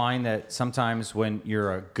 But I find that sometimes when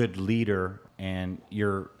you're a good leader and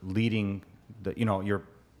you're leading,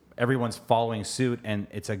 everyone's following suit, and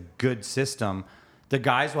it's a good system, the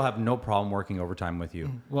guys will have no problem working overtime with you.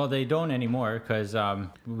 Well, they don't anymore because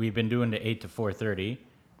we've been doing the 8 to 4:30,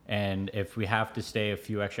 and if we have to stay a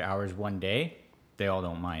few extra hours one day, they all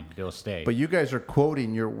don't mind. They'll stay. But you guys are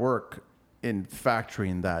quoting your work in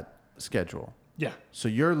factoring that schedule. Yeah. So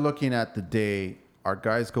you're looking at the day, our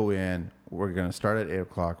guys go in, we're going to start at 8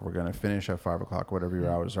 o'clock, we're going to finish at 5 o'clock, whatever your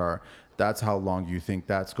hours are. That's how long you think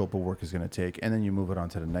that scope of work is going to take. And then you move it on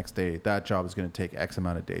to the next day. That job is going to take X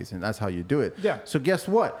amount of days. And that's how you do it. Yeah. So guess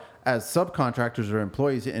what? As subcontractors or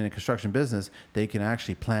employees in a construction business, they can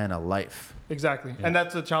actually plan a life. Exactly. And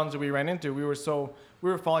that's the challenge that we ran into. We were so we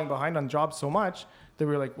were falling behind on jobs so much that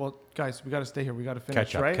we were like, well, guys, we got to stay here. We got to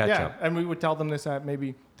finish, right? Catch up. And we would tell them this at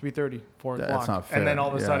maybe 3:30, 4 o'clock. That's not fair. And then all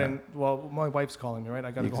of a sudden, well, my wife's calling me, right?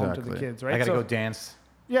 I got to go home to the kids, right? I got to go dance.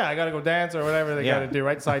 Yeah, I got to go dance or whatever they got to do,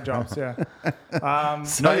 right? Side jobs, yeah.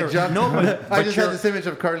 Side job. I just had this image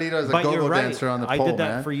of Carlito as a go-go right. dancer on the I pole, did that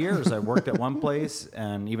man. for years. I worked at one place,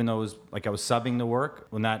 and even though it was like I was subbing the work,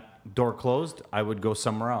 when that door closed, I would go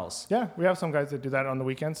somewhere else. Yeah, we have some guys that do that on the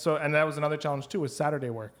weekends. So, and that was another challenge too, was Saturday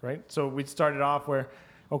work, right? So we started off where,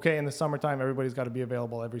 okay, in the summertime, everybody's got to be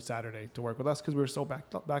available every Saturday to work with us because we were so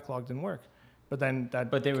backlogged in work. But then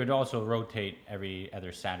But they would also rotate every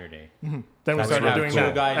other Saturday. then we So started we'd have doing two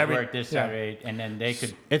that. guys work this Saturday, and then they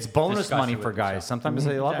could. It's bonus discuss money it with for guys. themselves. Sometimes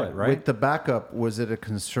they love it, right? With the backup, was it a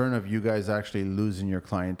concern of you guys actually losing your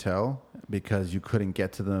clientele because you couldn't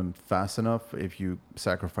get to them fast enough if you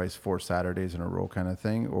sacrificed 4 Saturdays in a row kind of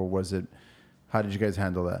thing? Or was it, how did you guys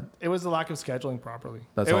handle that? It was the lack of scheduling properly.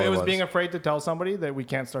 That's all it was was. being afraid to tell somebody that we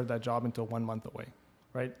can't start that job until 1 month away,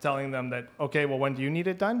 right? Telling them that, okay, well, when do you need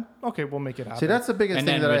it done? Okay, we'll make it happen. See, that's the biggest And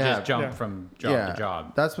thing then that we I just have. jump from job to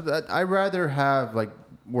job. That's what I'd rather have. Like,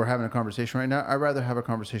 we're having a conversation right now. I'd rather have a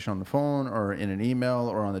conversation on the phone or in an email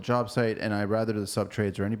or on the job site, and I'd rather the sub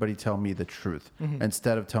trades or anybody tell me the truth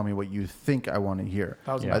instead of tell me what you think I want to hear.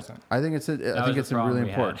 1,000%. I think it's really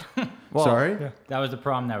important. Well, Sorry. Yeah. That was the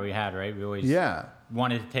problem that we had, right? We always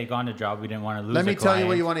wanted to take on the job. We didn't want to lose. Let me a tell you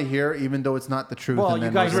what client. you want to hear, even though it's not the truth. Well, and you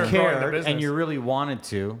then guys we're growing the cared, business. and you really wanted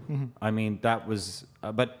to. I mean, that was,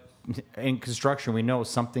 but in construction, we know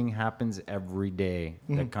something happens every day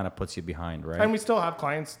that kind of puts you behind, right? And we still have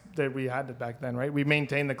clients that we had back then, right? We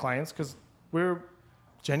maintained the clients because we're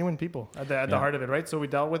genuine people at the heart of it, right? So we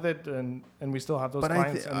dealt with it, and we still have those But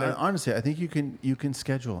clients. honestly, I think you can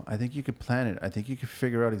schedule. I think you can plan it. I think you can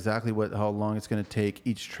figure out exactly how long it's going to take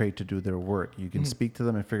each trade to do their work. You can speak to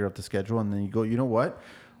them and figure out the schedule, and then you go, you know what?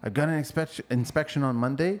 I've got an inspection on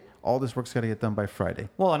Monday. All this work's got to get done by Friday.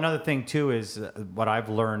 Well, another thing too is what I've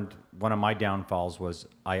learned. One of my downfalls was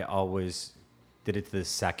I always did it to the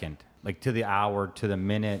second, like to the hour, to the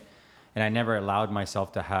minute, and I never allowed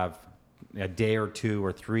myself to have a day or 2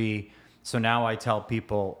 or 3. So now I tell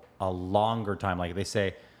people a longer time. Like they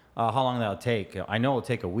say, how long that'll take? I know it'll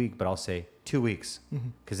take a week, but I'll say 2 weeks,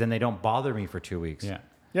 because then they don't bother me for 2 weeks.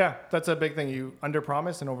 Yeah, that's a big thing. You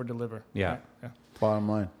under-promise and over-deliver. Yeah. Right? Yeah. Bottom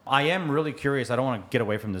line. I am really curious. I don't want to get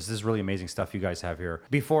away from this. This is really amazing stuff you guys have here.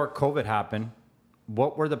 Before COVID happened,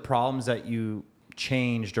 what were the problems that you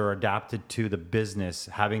changed or adapted to the business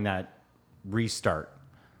having that restart?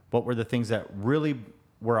 What were the things that really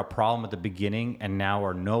were a problem at the beginning and now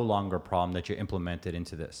are no longer a problem that you implemented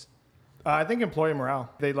into this? I think employee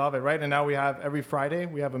morale, they love it, right? And now we have every Friday,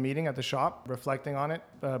 we have a meeting at the shop reflecting on it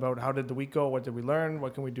about how did the week go? What did we learn?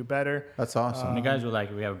 What can we do better? That's awesome. And the guys were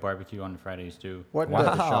like, we have a barbecue on Fridays too. What? At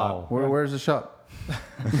the Wow. shop. Where's the shop?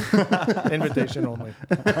 Invitation only.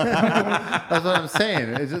 That's what I'm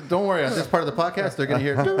saying. Don't worry. On this part of the podcast, they're going to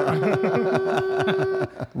hear.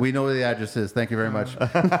 We know where the address is. Thank you very much.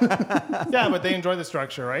 Yeah, but they enjoy the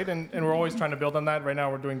structure, right? And we're always trying to build on that. Right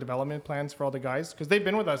now, we're doing development plans for all the guys because they've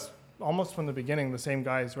been with us almost from the beginning, the same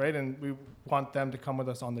guys, right? And we want them to come with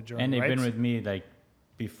us on the journey. And they've right? been with me like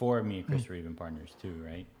before me and Chris were even partners too,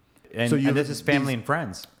 right? And, So and this is family and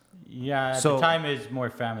friends. Yeah, at So- the time is more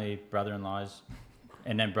family, brother-in-laws,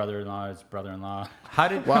 and then brother-in-law's brother-in-law. How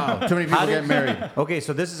did Wow. Too many people get married. Okay,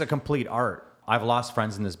 so this is a complete art. I've lost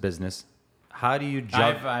friends in this business. How do you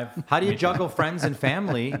juggle friends and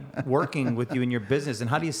family working with you in your business, and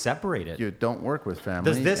how do you separate it? You don't work with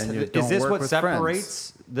family. Does this and you is don't this work what with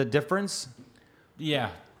separates friends. the difference? Yeah,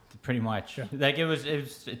 pretty much. Like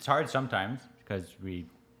it's hard sometimes because we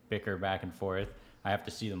bicker back and forth. I have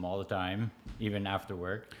to see them all the time, even after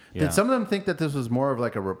work. Yeah. Did some of them think that this was more of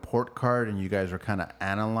like a report card and you guys were kind of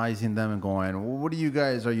analyzing them and going, well, what do you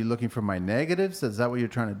guys, are you looking for my negatives? Is that what you're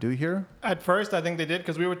trying to do here? At first, I think they did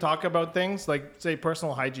because we would talk about things like, say,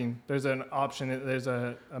 personal hygiene. There's an option, there's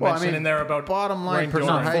a mention in there about bottom line wearing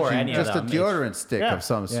personal deodorant. for any hygiene, of just a them. deodorant stick Yeah. of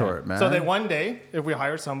some sort, man. So that one day, if we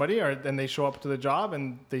hire somebody and they show up to the job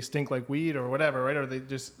and they stink like weed or whatever, right? Or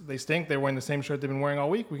they stink, they're wearing the same shirt they've been wearing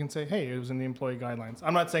all week, we can say, hey, it was in the employee guidelines.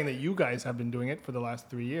 I'm not saying that you guys have been doing it for the last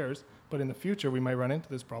 3 years, but in the future we might run into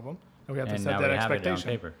this problem and we have to And set now that we have it on expectation.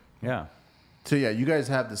 paper. Yeah. So yeah, you guys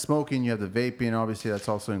have the smoking, you have the vaping, obviously that's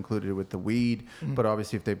also included with the weed, but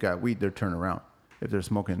obviously if they've got weed, they're turning around. If they're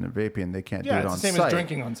smoking and vaping, they can't do it Yeah, on it's the same site. as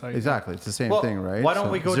drinking on site. Exactly, it's the same Well, thing, right? Why don't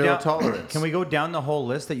So we go zero down? tolerance. Can we go down the whole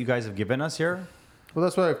list that you guys have given us here? Well,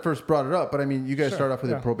 that's why I first brought it up. But I mean, you guys Sure, start off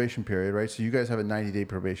with yeah. a probation period, right? So you guys have a 90-day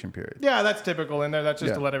probation period. Yeah, that's typical in there. That's just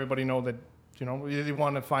Yeah. to let everybody know that You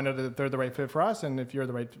want to find out if they're the right fit for us, and if you're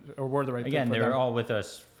the right or we're the right fit for them. Again, they were all with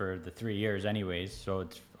us for the 3 years anyways, so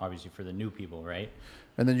it's obviously for the new people, right?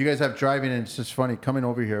 And then you guys have driving, and it's just funny coming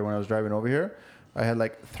over here. When I was driving over here, I had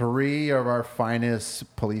like 3 of our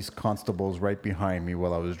finest police constables right behind me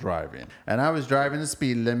while I was driving. And I was driving the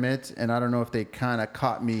speed limit, and I don't know if they kind of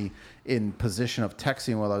caught me in position of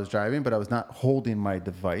texting while I was driving, but I was not holding my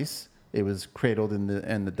device. It was cradled in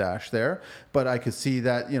the dash there. But I could see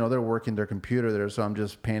that, they're working their computer there, so I'm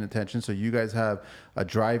just paying attention. So you guys have a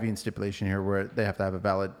driving stipulation here where they have to have a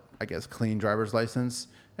valid, I guess, clean driver's license.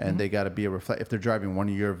 And they got to be if they're driving one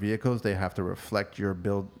of your vehicles, they have to reflect your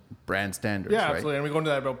build brand standards. Yeah, right? absolutely. And we go into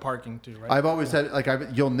that about parking too, right? I've always said,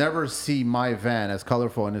 you'll never see my van as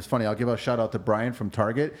colorful. And it's funny, I'll give a shout out to Brian from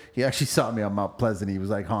Target. He actually saw me on Mount Pleasant. He was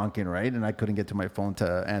like honking, right? And I couldn't get to my phone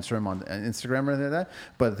to answer him on Instagram or anything like that.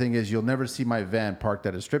 But the thing is, you'll never see my van parked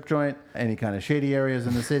at a strip joint, any kind of shady areas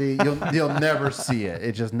in the city. You'll never see it.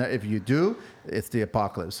 It just, if you do, it's the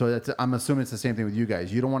apocalypse. So I'm assuming it's the same thing with you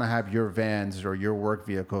guys. You don't want to have your vans or your work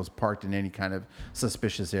vehicles parked in any kind of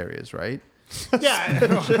suspicious areas, right? Yeah,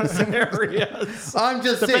 areas. I'm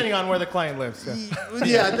just depending on where the client lives. No,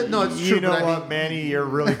 it's true. You know what, Manny? You're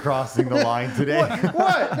really crossing the line today.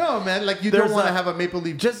 What? No, man. Like, you don't want to have a Maple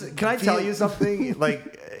Leaf. Can I tell you something?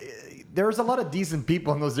 Like, there's a lot of decent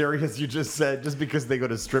people in those areas you just said, just because they go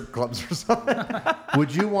to strip clubs or something.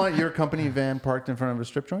 Would you want your company van parked in front of a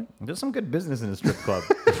strip joint? There's some good business in a strip club.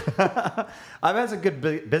 I've had some good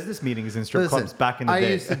business meetings in strip clubs back in the day.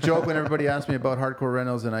 I used to joke when everybody asked me about hardcore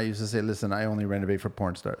rentals, and I used to say, listen, I only renovate for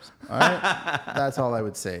porn stars. All right? That's all I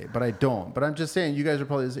would say. But I don't. But I'm just saying, you guys are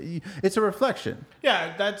probably, it's a reflection.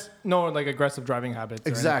 Yeah, that's no aggressive driving habits.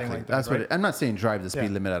 Exactly. Like that's right? what I'm not saying drive the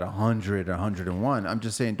speed limit at 100 or 101. I'm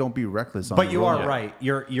just saying don't be reckless on But the you road. are right.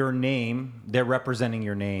 Your name, they're representing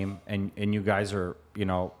your name, and you guys are,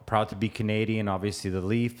 proud to be Canadian. Obviously, the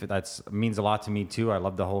Leaf, that means a lot to me too. I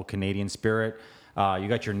love the whole Canadian spirit. You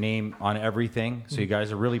got your name on everything, so you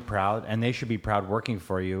guys are really proud, and they should be proud working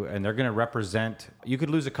for you, and they're going to represent. You could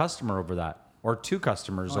lose a customer over that, or 2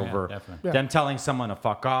 customers over them telling someone to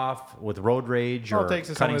fuck off with road rage or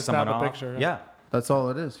cutting someone off. Picture, yeah, that's all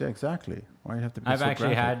it is. Yeah, exactly. Why do you have to be I've so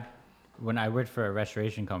actually graphic? had, when I worked for a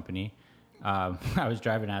restoration company, I was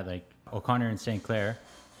driving at like O'Connor and St. Clair,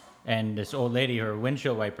 and this old lady, her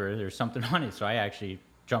windshield wiper, there's something on it, so I actually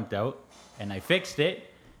jumped out and I fixed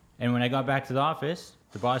it. And when I got back to the office,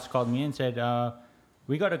 the boss called me and said,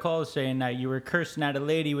 we got a call saying that you were cursing at a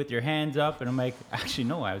lady with your hands up. And I'm like, actually,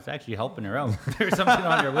 no, I was actually helping her out. There's something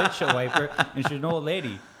on her windshield wiper, and she's an old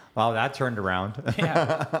lady. Wow, that turned around.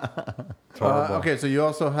 Yeah. Okay, so you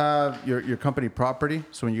also have your company property.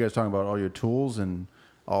 So when you guys talking about all your tools and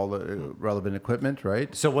all the relevant equipment,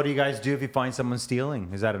 right? So what do you guys do if you find someone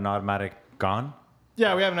stealing? Is that an automatic gone?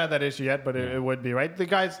 Yeah, we haven't had that issue yet, but it would be, right?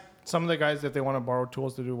 Some of the guys, if they want to borrow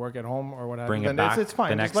tools to do work at home or what have Bring you, it then back it's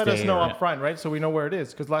fine. the Just next let us day know or- up front, right? So we know where it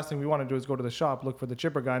is. Because last thing we want to do is go to the shop, look for the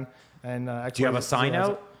chipper gun, and Do you have a sign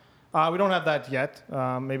out? We don't have that yet.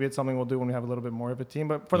 Maybe it's something we'll do when we have a little bit more of a team.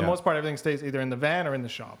 But for the most part, everything stays either in the van or in the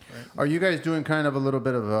shop, right? Are you guys doing kind of a little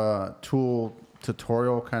bit of a tool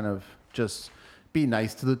tutorial, kind of just be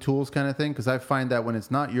nice to the tools kind of thing? Because I find that when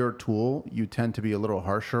it's not your tool, you tend to be a little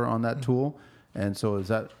harsher on that tool. And so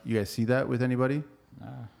you guys see that with anybody?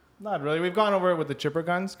 Not really. We've gone over it with the chipper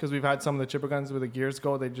guns because we've had some of the chipper guns where the gears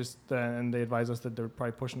go. They just and they advise us that they're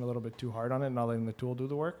probably pushing a little bit too hard on it, not letting the tool do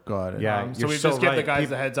the work. Got it. Yeah. So you're we so just give the right. guys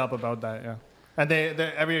the heads up about that. Yeah. And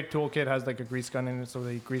every toolkit has like a grease gun in it, so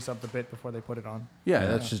they grease up the bit before they put it on. Yeah,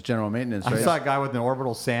 that's just general maintenance, I right? saw a guy with an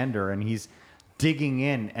orbital sander, and he's digging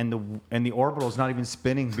in, and the orbital is not even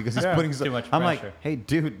spinning because he's putting Too much I'm like, pressure. hey,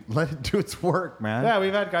 dude, let it do its work, man. Yeah,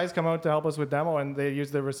 we've had guys come out to help us with demo, and they use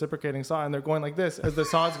the reciprocating saw, and they're going like this as the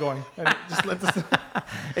saw's going, and just let the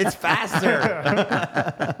It's faster.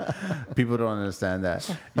 People don't understand that.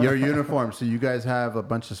 Your uniform, so you guys have a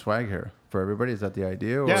bunch of swag here for everybody. Is that the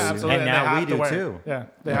idea? Or yeah, absolutely. And they now have we to do wear it. too. Yeah,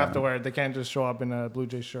 they have to wear it. They can't just show up in a Blue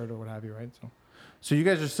Jays shirt or what have you, right? So you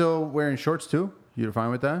guys are still wearing shorts too? You're fine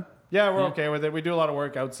with that? Yeah, we're okay with it. We do a lot of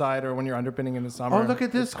work outside or when you're underpinning in the summer. Oh, look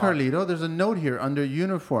at this, Carlito. There's a note here under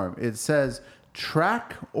uniform. It says,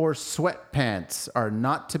 track or sweatpants are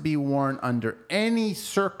not to be worn under any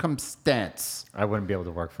circumstance. I wouldn't be able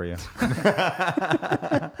to work for you.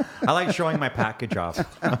 I like showing my package off.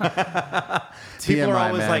 People are TMI,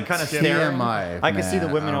 always man. like kind of staring. TMI, I can see the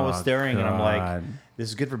man. women always Oh, staring, and I'm like, God. this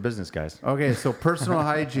is good for business, guys. Okay, so personal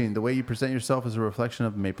hygiene, the way you present yourself is a reflection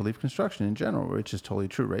of Maple Leaf Construction in general, which is totally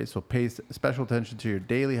true, right? So pay special attention to your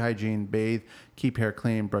daily hygiene, bathe, keep hair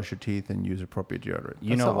clean, brush your teeth, and use appropriate deodorant.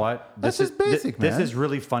 You know what? That's just basic, This man. is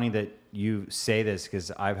really funny that you say this because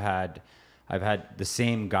I've had I've had the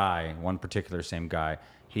same guy, one particular same guy.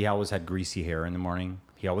 He always had greasy hair in the morning.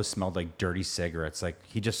 He always smelled like dirty cigarettes. Like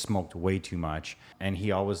he just smoked way too much. And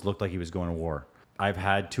he always looked like he was going to war. I've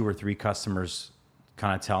had 2 or 3 customers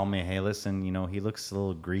kind of tell me, hey, listen, he looks a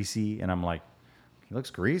little greasy. And I'm like, he looks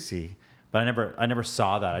greasy. But I never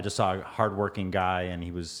saw that. I just saw a hardworking guy, and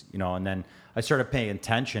he was, and then I started paying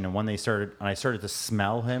attention. And when I started to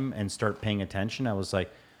smell him and start paying attention, I was like,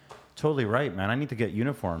 totally right, man. I need to get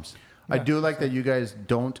uniforms. I do like that you guys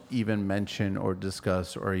don't even mention or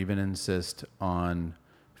discuss or even insist on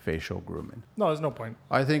facial grooming. No, there's no point.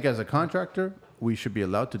 I think as a contractor, we should be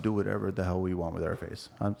allowed to do whatever the hell we want with our face.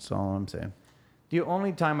 That's all I'm saying. The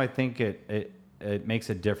only time I think it makes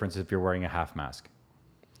a difference is if you're wearing a half mask.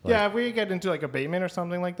 Yeah, if we get into like abatement or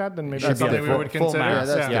something like that, then maybe Should that's be something the we would full consider. mask.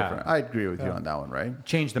 Yeah, that's Yeah. different. I agree with you on that one, right?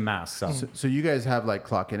 Change the masks up. So you guys have like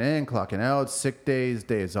clocking in, clocking out, sick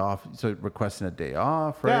days off. So requesting a day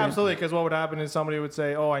off, right? Yeah, absolutely. Because what would happen is somebody would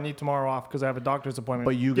say, "Oh, I need tomorrow off because I have a doctor's appointment."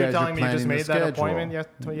 But you You're guys are telling me you just planning the made that schedule. appointment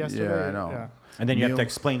yesterday. Yeah, I know. Yeah. And then you have to Meal-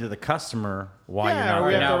 explain to the customer why Yeah, you're not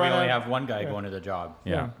we there. have to Now we run only a- have one guy going to the job.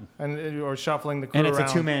 Yeah. or shuffling the crew And it's around.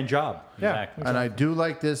 a 2-man job. Yeah, Exactly. And I do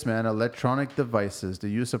like this, man. Electronic devices, the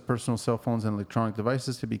use of personal cell phones and electronic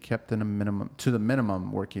devices to be kept in to the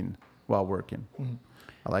minimum while working. Mm-hmm.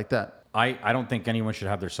 I like that. I don't think anyone should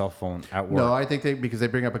have their cell phone at work. No, I think because they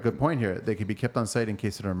bring up a good point here. They could be kept on site in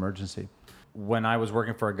case of an emergency. When I was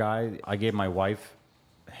working for a guy, I gave my wife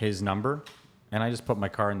his number, and I just put my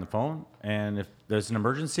car in the phone, and if there's an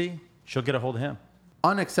emergency, she'll get a hold of him.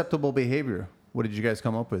 Unacceptable behavior. What did you guys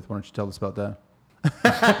come up with? Why don't you tell us about that?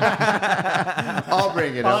 I'll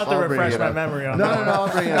bring it I'll up. have to I'll bring refresh it my up. memory on No, that. I'll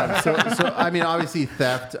bring it up. So, I mean, obviously,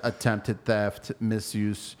 theft, attempted theft,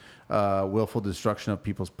 misuse, willful destruction of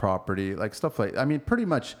people's property, like stuff like. I mean, pretty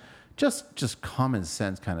much just common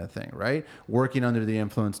sense kind of thing, right? Working under the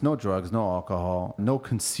influence, no drugs, no alcohol, no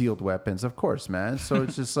concealed weapons, of course, man. So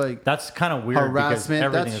it's just like That's kind of weird Harassment,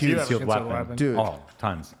 because everything that's is huge. concealed Concealed weapon. weapon. Dude. Oh,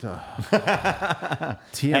 tons.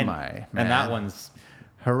 TMI, And that one's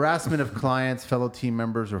harassment of clients, fellow team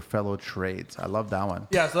members, or fellow trades. I love that one.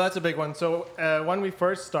 Yeah, so that's a big one. So when we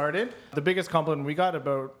first started, the biggest compliment we got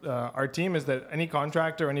about our team is that any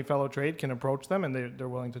contractor, any fellow trade can approach them, and they're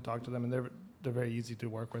willing to talk to them, and they're very easy to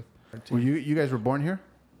work with. Well, you guys were born here?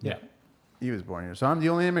 Yeah. He was born here, so I'm the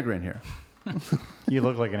only immigrant here. you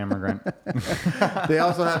look like an immigrant. They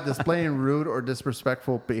also have displaying rude or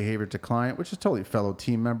disrespectful behavior to client, which is totally fellow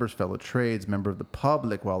team members, fellow trades, member of the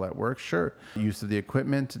public while at work. Sure. Use of the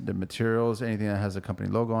equipment, the materials, anything that has a company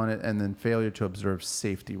logo on it, and then failure to observe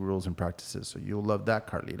safety rules and practices. So you'll love that,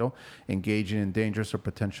 Carlito. Engaging in dangerous or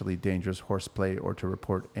potentially dangerous horseplay or to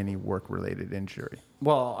report any work-related injury.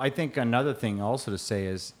 Well, I think another thing also to say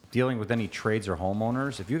is dealing with any trades or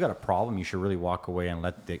homeowners, if you got a problem, you should really walk away and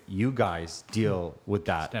let you guys deal with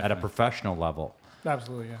that at a professional level.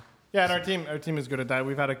 Absolutely, yeah. Yeah, and our team is good at that.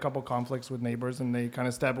 We've had a couple conflicts with neighbors, and they kind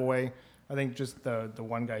of step away. I think just the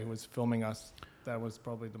one guy who was filming us, that was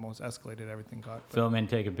probably the most escalated everything got. But Filming,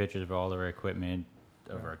 taking pictures of all of our equipment,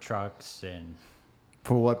 of our trucks, and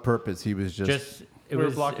For what purpose? He was just we were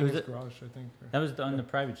blocking his garage, I think. that was on the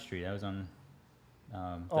private street. That was on.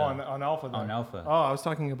 On Alpha. Then. On Alpha. Oh, I was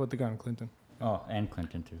talking about the guy on Clinton. Oh, and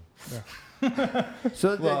Clinton too.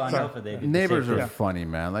 so. Well, on Alpha they did the Neighbors same are thing. funny,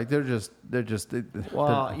 man. Like they're just.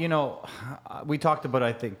 Well, we talked about,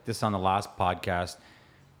 I think, this on the last podcast.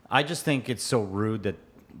 I just think it's so rude that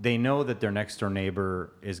they know that their next door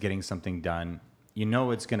neighbor is getting something done. You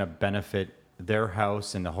know it's going to benefit their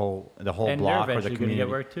house and the whole And block they're or the eventually going to community. get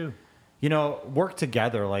work too. Work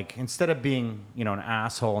together. Like, instead of being, an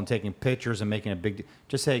asshole and taking pictures and making a big,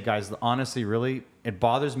 just say, guys, honestly, really, it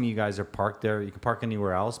bothers me you guys are parked there. You can park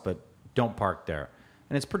anywhere else, but don't park there.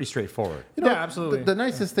 And it's pretty straightforward. You know, Yeah, absolutely. The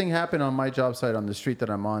nicest thing happened on my job site on the street that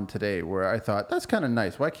I'm on today, where I thought, that's kind of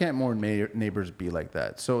nice. Why can't more neighbors be like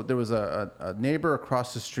that? So there was a neighbor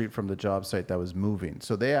across the street from the job site that was moving.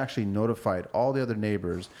 So they actually notified all the other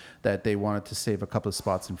neighbors that they wanted to save a couple of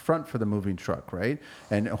spots in front for the moving truck, right?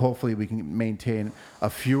 And hopefully we can maintain a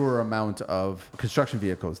fewer amount of construction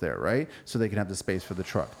vehicles there, right? So they can have the space for the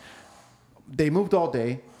truck. They moved all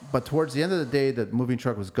day, but towards the end of the day, the moving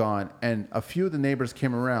truck was gone, and a few of the neighbors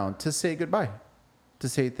came around to say goodbye, to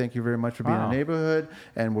say thank you very much for being in the neighborhood,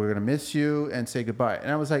 and we're going to miss you, and say goodbye.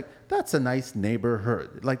 And I was like, that's a nice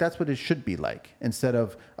neighborhood. Like, that's what it should be like, instead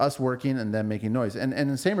of us working and them making noise. And in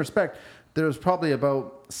the same respect, there was probably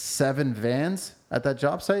about 7 vans at that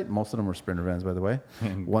job site. Most of them were Sprinter vans, by the way.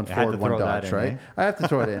 One You had Ford, to one throw that Dodge, in, right? eh? I have to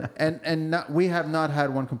throw it in. And we have not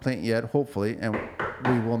had one complaint yet, hopefully. And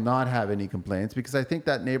we will not have any complaints because I think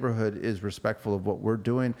that neighborhood is respectful of what we're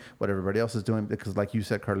doing, what everybody else is doing. Because, like you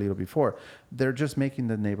said, Carlito, before, they're just making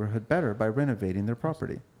the neighborhood better by renovating their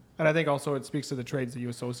property. And I think also it speaks to the trades that you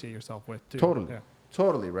associate yourself with, too. Totally. Yeah.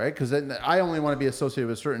 Totally, right? Because I only want to be associated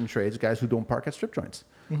with certain trades, guys who don't park at strip joints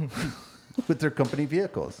with their company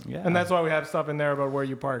vehicles. Yeah. And that's why we have stuff in there about where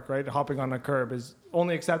you park, right? Hopping on a curb is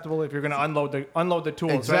only acceptable if you're going to unload the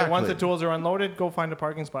tools, Exactly. right? Once the tools are unloaded, go find a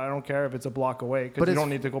parking spot. I don't care if it's a block away because you don't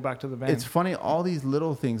need to go back to the van. It's funny, all these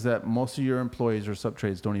little things that most of your employees or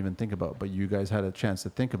sub-trades don't even think about, but you guys had a chance to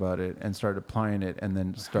think about it and started applying it and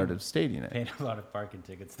then started stating it. Paid a lot of parking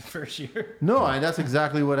tickets the first year. No, and that's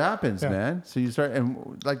exactly what happens, Yeah. man. So you start,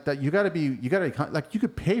 and like that, you got to be, like, you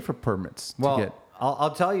could pay for permits Well, to get.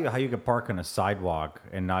 I'll tell you how you could park on a sidewalk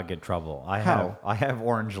and not get trouble. I have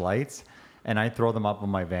orange lights, and I throw them up on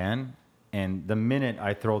my van. And the minute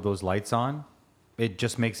I throw those lights on, it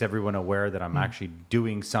just makes everyone aware that I'm actually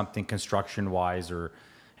doing something construction-wise,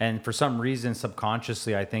 and for some reason,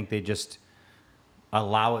 subconsciously, I think they just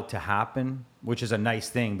allow it to happen, which is a nice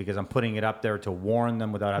thing because I'm putting it up there to warn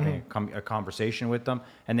them without having a conversation with them,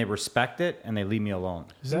 and they respect it and they leave me alone.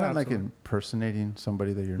 Isn't Yeah, that like absolutely. impersonating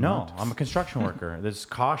somebody that you're No, not? I'm a construction worker. There's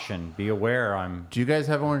caution. Be aware. Do you guys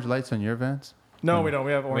have orange lights on your vans? No, we don't.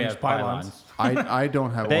 We have orange We have pylons. I don't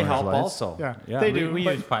have They orange help lights. also. Yeah. They do. We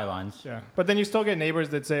but- use pylons. Yeah, but then you still get neighbors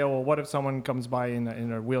that say, "Oh, well, what if someone comes by in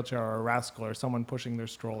a wheelchair or a rascal or someone pushing their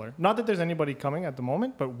stroller?" Not that there's anybody coming at the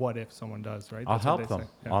moment, but what if someone does, right? I'll That's what help they them.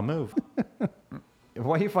 say. Yeah. I'll move.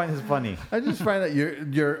 Why do you find this funny? I just find that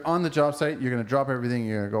you're on the job site, you're going to drop everything,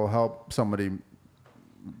 you're going to go help somebody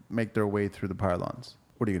make their way through the pylons.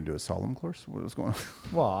 What are you going to do, a solemn course? What is going on?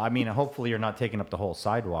 Well, I mean, hopefully you're not taking up the whole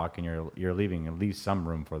sidewalk and you're leaving at least some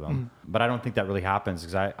room for them. But I don't think that really happens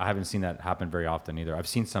because I haven't seen that happen very often either. I've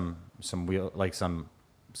seen some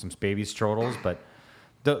baby stroddles, but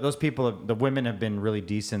those people, the women have been really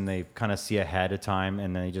decent. They kind of see ahead of time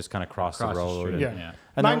and then they just kind of cross the Across the road. street. and- Yeah.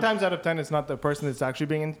 And 9 they're- times out of 10, it's not the person that's actually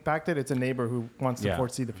being impacted. It's a neighbor who wants to Yeah.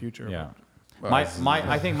 foresee the future. Yeah. Well,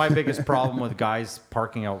 I think my biggest problem with guys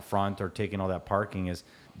parking out front or taking all that parking is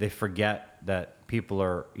they forget that people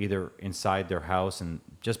are either inside their house, and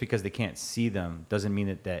just because they can't see them doesn't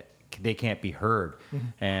mean that they can't be heard.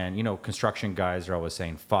 And, construction guys are always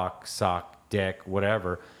saying fuck, suck, dick,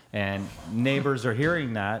 whatever. And neighbors are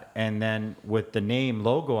hearing that. And then with the name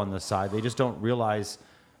logo on the side, they just don't realize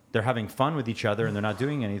they're having fun with each other and they're not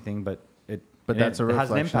doing anything, but that's a it has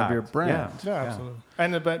an reflection of your impact. brand. Yeah, absolutely.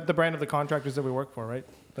 And the brand of the contractors that we work for, right?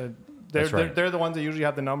 That's right. They're the ones that usually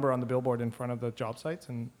have the number on the billboard in front of the job sites,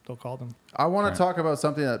 and they'll call them. I want to talk about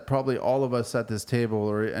something that probably all of us at this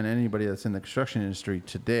table and anybody that's in the construction industry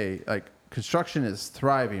today, like construction is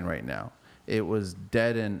thriving right now. It was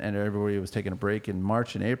dead and everybody was taking a break in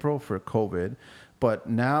March and April for COVID. But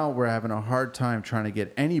now we're having a hard time trying to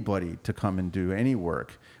get anybody to come and do any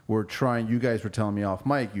work. We're trying, you guys were telling me off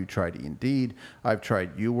mic, you tried Indeed, I've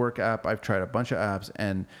tried UWork app, I've tried a bunch of apps,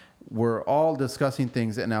 and we're all discussing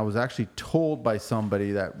things. And I was actually told by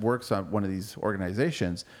somebody that works on one of these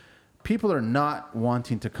organizations, people are not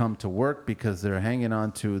wanting to come to work because they're hanging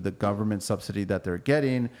on to the government subsidy that they're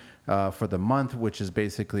getting for the month, which is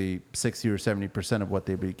basically 60 or 70% of what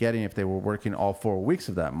they'd be getting if they were working all 4 weeks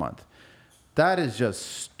of that month. That is just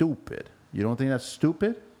stupid. You don't think that's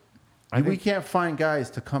stupid? We can't find guys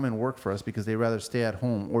to come and work for us because they'd rather stay at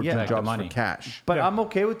home or do like the jobs money. for cash. But Yeah. I'm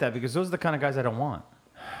okay with that because those are the kind of guys I don't want.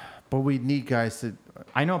 But we need guys to...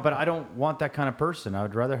 I know, but I don't want that kind of person. I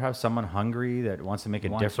would rather have someone hungry that wants to make a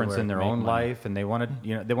Wants to difference work, in their make own money. life, and they want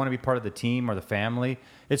to, they want to be part of the team or the family.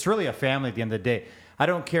 It's really a family at the end of the day. I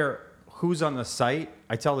don't care who's on the site.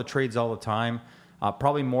 I tell the trades all the time.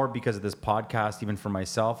 Probably more because of this podcast, even for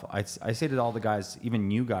myself. I say to all the guys,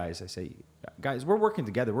 even you guys, I say, guys, we're working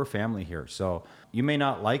together. We're family here. So you may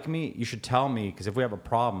not like me. You should tell me, because if we have a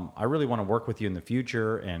problem, I really want to work with you in the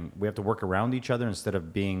future, and we have to work around each other instead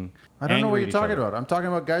of being I don't know angry what at you're each talking other. about. I'm talking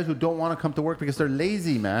about guys who don't want to come to work because they're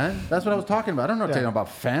lazy, man. That's what I was talking about. I don't know talking about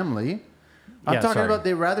family. I'm Yeah, talking sorry. about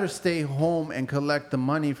they rather stay home and collect the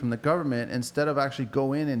money from the government instead of actually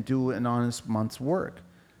go in and do an honest month's work.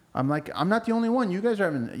 I'm not the only one. You guys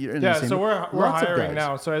are you're in the Yeah, same. so we're lots of hiring guys.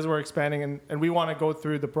 now. So as we're expanding, and we want to go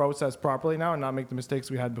through the process properly now and not make the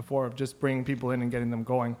mistakes we had before of just bringing people in and getting them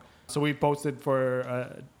going. So we posted for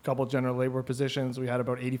a couple general labor positions. We had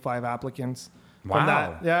about 85 applicants. Wow. From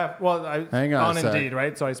that, yeah. Well, Hang on a sec. Indeed,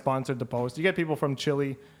 right? So I sponsored the post. You get people from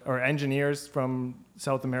Chile or engineers from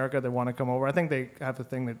South America that want to come over. I think they have the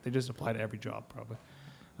thing that they just apply to every job, probably.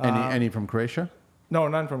 Any from Croatia? No,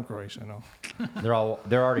 none from Croatia. No.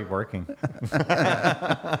 They're already working.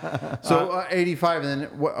 So 85, and then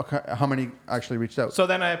how many actually reached out? So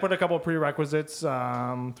then I put a couple of prerequisites,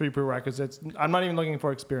 3 prerequisites. I'm not even looking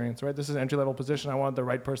for experience, right? This is an entry-level position. I want the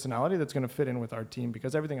right personality that's going to fit in with our team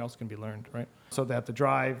because everything else can be learned, right? So they have to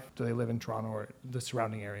drive. Do they live in Toronto or the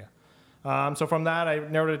surrounding area? So from that, I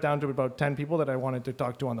narrowed it down to about 10 people that I wanted to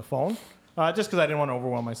talk to on the phone, just because I didn't want to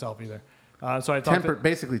overwhelm myself either. So I talked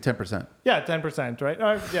basically 10%. Yeah, 10%, right?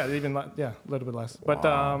 A little bit less. But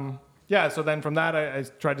so then from that, I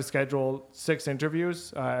tried to schedule 6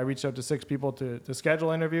 interviews. I reached out to 6 people to schedule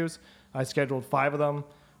interviews. I scheduled 5 of them.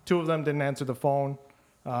 2 of them didn't answer the phone.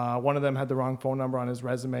 One of them had the wrong phone number on his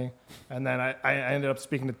resume. And then I ended up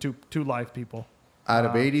speaking to two live people. Out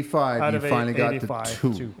of 85, you finally got 85,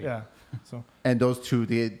 to 2. Yeah. So. And those 2,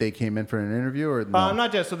 they came in for an interview or no?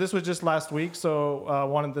 Not yet. So this was just last week. So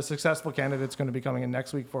one of the successful candidates going to be coming in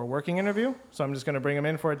next week for a working interview. So I'm just going to bring him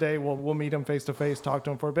in for a day. We'll meet him face to face, talk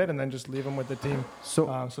to him for a bit, and then just leave him with the team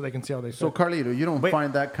so they can see how they fit. So Carlito, you don't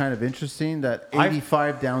find that kind of interesting that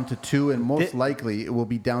 85 down to 2, and most likely it will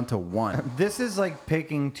be down to 1. This is like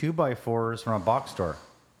picking 2x4s from a box store.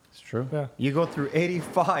 It's true. Yeah. You go through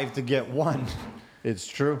 85 to get 1. It's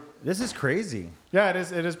true. This is crazy. Yeah, it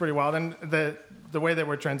is. It is pretty wild. And the way that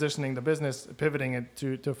we're transitioning the business, pivoting it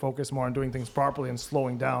to focus more on doing things properly and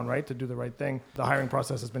slowing down, right, to do the right thing. The hiring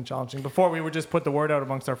process has been challenging. Before, we would just put the word out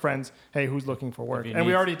amongst our friends, hey, who's looking for work? And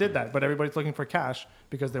we already did that, but everybody's looking for cash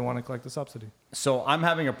because they want to collect the subsidy. So I'm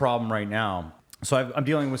having a problem right now. So I'm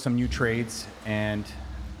dealing with some new trades, and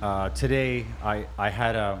today I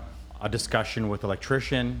had a discussion with an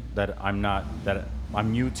electrician that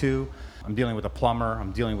I'm new to. I'm dealing with a plumber.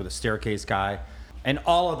 I'm dealing with a staircase guy. And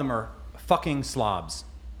all of them are fucking slobs.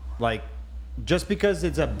 Like, just because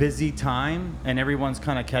it's a busy time and everyone's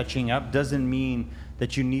kind of catching up doesn't mean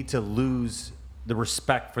that you need to lose the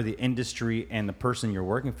respect for the industry and the person you're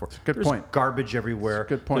working for. There's point. Garbage everywhere.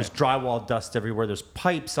 Good point. There's drywall dust everywhere. There's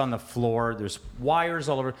pipes on the floor. There's wires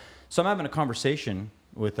all over. So I'm having a conversation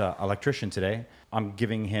with an electrician today. I'm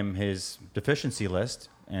giving him his deficiency list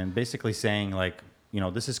and basically saying, like,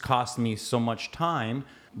 this has cost me so much time.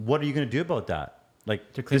 What are you going to do about that?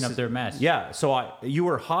 Like, to clean up their mess. Yeah. So you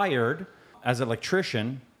were hired as an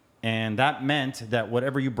electrician, and that meant that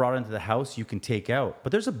whatever you brought into the house, you can take out.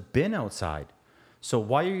 But there's a bin outside. So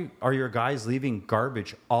why are your guys leaving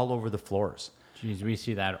garbage all over the floors? Jeez, we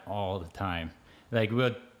see that all the time. Like,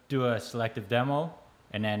 we'll do a selective demo,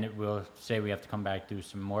 and then we'll say we have to come back, do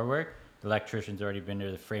some more work. The electrician's already been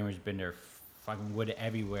there. The framer's been there. Fucking wood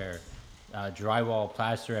everywhere. Drywall,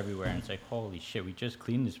 plaster everywhere. And it's like, holy shit, we just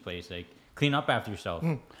cleaned this place. Like, clean up after yourself.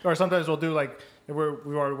 Or sometimes we'll do, like, if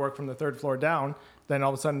we already work from the 3rd floor down, then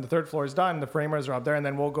all of a sudden the 3rd floor is done, the framers are up there, and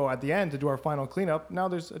then we'll go at the end to do our final cleanup. Now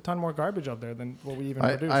there's a ton more garbage up there than what we even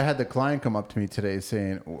produce. I had the client come up to me today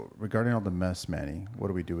saying, regarding all the mess, Manny, what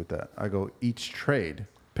do we do with that? I go, each trade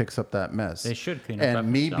picks up that mess. They should clean up and after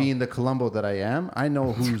me themselves. being the Columbo that I am, I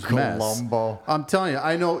know who's mess. Columbo. I'm telling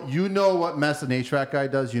you, you know what mess an HVAC guy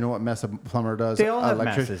does. You know what mess a plumber does. They all have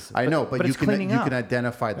messes. I know, but you it's cleaning up. can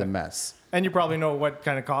identify the mess. And you probably know what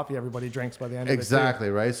kind of coffee everybody drinks by the end of it. Exactly,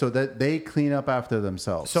 right? So that they clean up after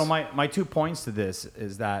themselves. So my 2 points to this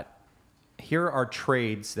is that here are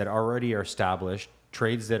trades that already are established,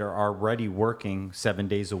 trades that are already working 7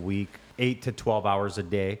 days a week, 8 to 12 hours a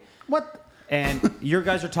day. What? And you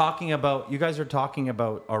guys are talking about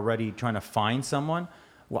already trying to find someone.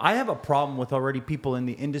 Well, I have a problem with already people in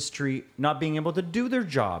the industry not being able to do their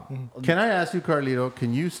job. Can I ask you, Carlito,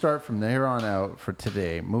 can you start from there on out for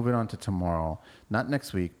today, moving on to tomorrow, not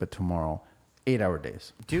next week, but tomorrow, 8-hour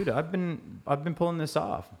days? Dude, I've been pulling this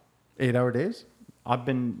off. 8-hour days? I've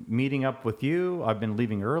been meeting up with you. I've been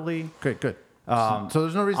leaving early. Good. So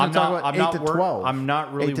there's no reason to talk about 8 to 12. I'm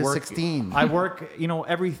not really 8 to working. 16. I work,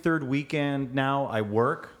 every 3rd weekend now I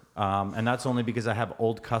work. And that's only because I have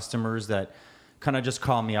old customers that kind of just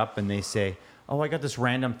call me up and they say, oh, I got this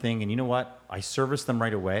random thing. And you know what? I service them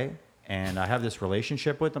right away. And I have this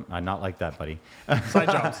relationship with them. I'm not like that, buddy. Side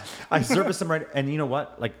jobs. I service them right. And you know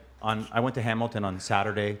what? Like, I went to Hamilton on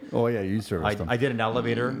Saturday. Oh, yeah, you serviced them. I did an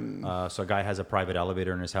elevator. So a guy has a private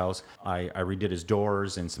elevator in his house. I redid his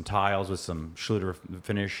doors and some tiles with some Schluter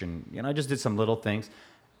finish. And I just did some little things.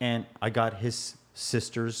 And I got his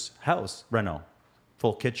sister's house, reno.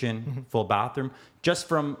 Full kitchen, full bathroom. Just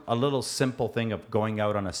from a little simple thing of going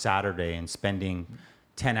out on a Saturday and spending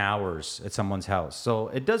 10 hours at someone's house. So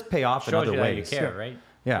it does pay off in other ways. You care, right?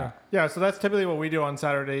 Yeah. Yeah, so that's typically what we do on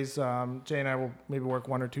Saturdays. Jay and I will maybe work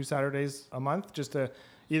 1 or 2 Saturdays a month just to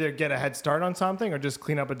either get a head start on something or just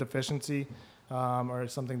clean up a deficiency or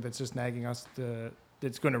something that's just nagging us to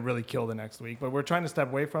it's going to really kill the next week. But we're trying to step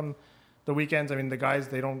away from the weekends. I mean, the guys,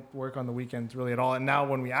 they don't work on the weekends really at all. And now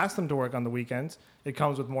when we ask them to work on the weekends, it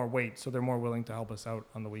comes with more weight. So they're more willing to help us out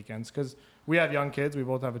on the weekends because we have young kids. We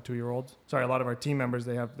both have a 2-year-old. Sorry, a lot of our team members,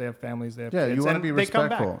 they have families, they have kids. You want to and be they come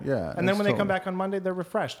respectful. back. Yeah. And then when they come back on Monday, they're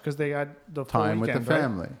refreshed because they had the full time weekend, with the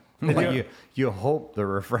family. Right? Well, you hope they're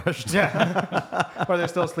refreshed. Yeah. Or they're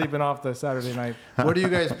still sleeping off the Saturday night. What are you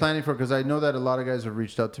guys planning for? Because I know that a lot of guys have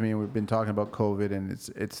reached out to me and we've been talking about COVID and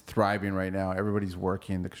it's thriving right now. Everybody's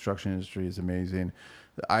working. The construction industry is amazing.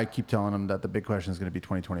 I keep telling them that the big question is going to be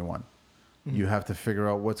 2021. You have to figure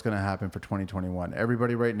out what's going to happen for 2021.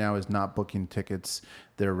 Everybody right now is not booking tickets.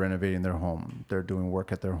 They're renovating their home. They're doing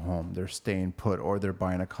work at their home. They're staying put, or they're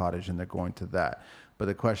buying a cottage and they're going to that. But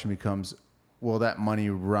the question becomes, will that money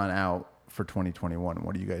run out for 2021?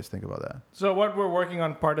 What do you guys think about that? So what we're working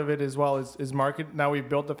on, part of it as well, is market. Now we've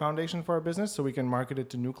built the foundation for our business so we can market it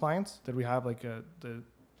to new clients that we have, like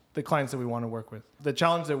the clients that we want to work with. The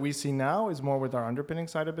challenge that we see now is more with our underpinning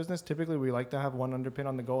side of business. Typically, we like to have one underpin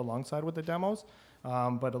on the go alongside with the demos,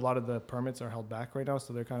 but a lot of the permits are held back right now.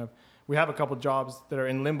 So they're we have a couple jobs that are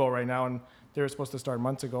in limbo right now, and they were supposed to start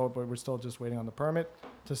months ago, but we're still just waiting on the permit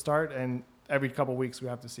to start. And every couple of weeks, we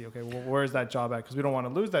have to see, okay, well, where is that job at? Because we don't want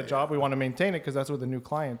to lose that job. We want to maintain it because that's with a new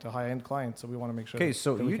client, a high-end client. So we want to make sure. Okay,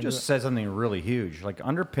 so you just said something really huge. Like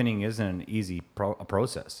underpinning isn't an easy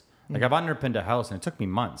process. Like I've underpinned a house and it took me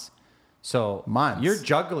months. So months. You're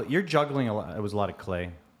juggling a lot. It was a lot of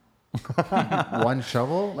clay. One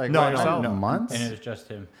shovel? Like No, months? And it was just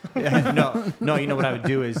him. No. You know what I would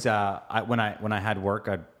do is when I had work,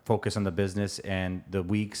 I'd focus on the business, and the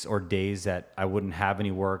weeks or days that I wouldn't have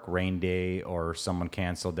any work, rain day, or someone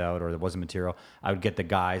canceled out, or there wasn't material, I would get the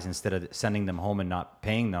guys, instead of sending them home and not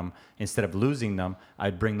paying them, instead of losing them,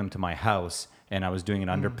 I'd bring them to my house. And I was doing an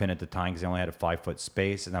underpin at the time because I only had a 5-foot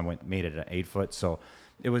space, and I made it an 8-foot. So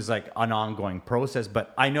it was like an ongoing process,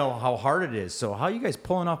 but I know how hard it is. So how are you guys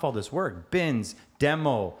pulling off all this work? Bins,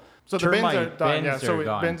 demo, so Termite. the bins are done. Bins are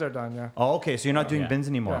gone. Bins are done. Yeah. Oh, okay. So you're not doing bins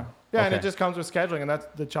anymore. Yeah, Okay. and it just comes with scheduling, and that's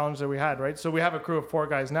the challenge that we had, right? So we have a crew of 4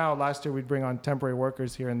 guys now. Last year, we'd bring on temporary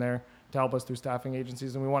workers here and there to help us through staffing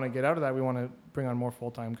agencies, and we want to get out of that. We want to bring on more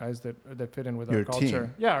full-time guys that fit in with our culture.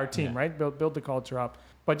 Team. Yeah, our team, right? Build the culture up.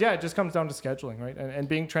 But yeah, it just comes down to scheduling, right? And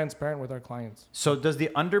being transparent with our clients. So does the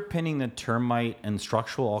underpinning, the termite, and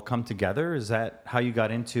structural all come together? Is that how you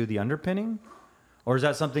got into the underpinning? Or is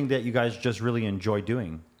that something that you guys just really enjoy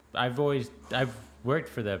doing? I've worked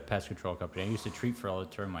for the pest control company. I used to treat for all the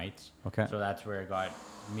termites. Okay. So that's where it got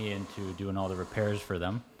me into doing all the repairs for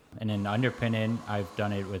them. And then underpinning, I've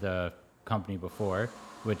done it with a company before,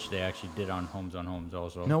 which they actually did on homes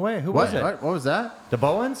also. No way. Who was it? What was that? The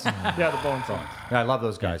Bowens? Yeah, the bones. Yeah, I love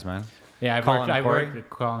those guys, man. Yeah, I worked with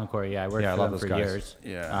Colin and Corey. Yeah, I worked Yeah, I for love them those for guys. years.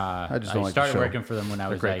 Yeah. I just I don't like the started show. working for them when I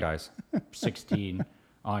They're was great like guys. 16,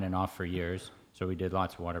 on and off for years. So we did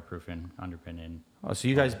lots of waterproofing, underpinning. Oh, so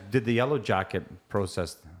you guys did the yellow jacket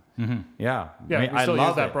process. Mm-hmm. Yeah. Yeah, we I still love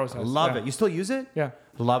use that it. process. I love Yeah. it. You still use it? Yeah.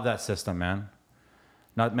 Love that system, man.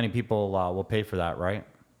 Not many people will pay for that, right?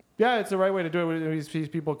 Yeah, it's the right way to do it. These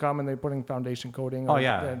people come and they're putting foundation coating. Oh,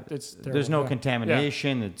 yeah. It's terrible. There's no Yeah.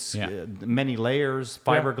 contamination. It's Yeah. many layers,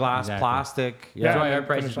 fiberglass, exactly. plastic. That's Yeah. why and our then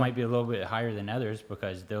prices finish off. might be a little bit higher than others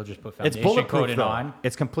because they'll just put It's foundation bulletproof, coating though. on.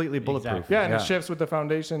 It's completely bulletproof. Exactly. Yeah, and it shifts with the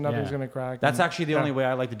foundation. Nothing's Yeah. going to crack. That's And- actually the yeah. only way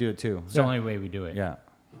I like to do it, too. It's the only way we do it. Yeah.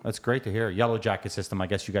 That's great to hear. Yellow jacket system, I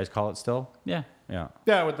guess you guys call it still? Yeah. Yeah.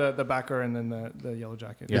 Yeah, with the backer and then the yellow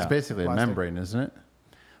jacket. It's basically Plastic. a membrane, isn't it?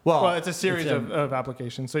 Well, it's a series it's a- of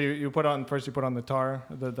applications. So you put on the tar,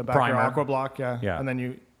 the backer Primer. aqua block, Yeah. and then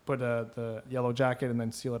you put the yellow jacket and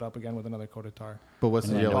then seal it up again with another coat of tar. But what's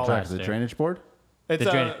And the then yellow the track? Is it plastic. drainage board? It's The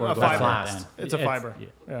drainage board a goes fiber. flat. It's a fiber. Yeah.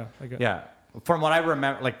 Yeah. Like a- Yeah. From what I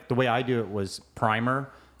remember, like the way I do it was primer,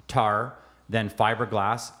 tar, then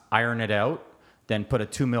fiberglass, iron it out, then put a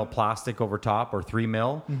 2 mil plastic over top or 3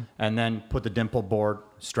 mil, and then put the dimple board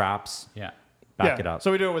straps, Yeah. back Yeah. it up.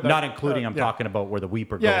 So we do it with not our- including. I'm yeah. talking about where the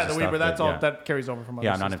weeper goes. Yeah, and the stuff, weeper. That's but all yeah. that carries over from other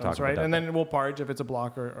Yeah, I'm not even systems, talking right? about And that. then we'll parge if it's a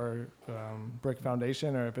block or brick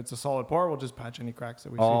foundation, or if it's a solid pour, we'll just patch any cracks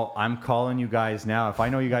that we see. Oh, I'm calling you guys now. If I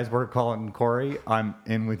know you guys work Colin and Corey, I'm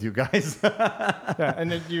in with you guys. Yeah,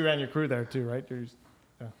 and then you ran your crew there too, right?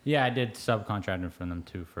 Yeah, I did subcontracting for them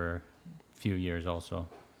too for a few years also.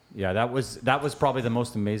 Yeah, that was probably the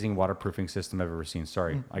most amazing waterproofing system I've ever seen.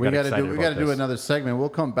 Sorry, I We got got to excited do. We about got to do this. another segment. We'll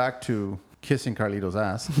come back to kissing Carlito's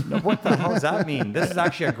ass. What the hell does that mean? This is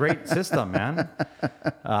actually a great system, man.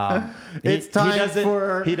 It's time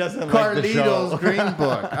for he doesn't like the show. Carlito's Green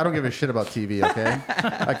Book. I don't give a shit about TV, okay?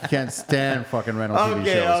 I can't stand fucking rental TV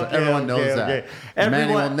shows. So everyone knows that.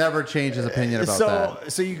 Manny will never change his opinion about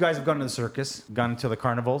that. So you guys have gone to the circus, gone to the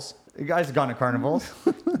carnivals. You guys have gone to carnivals.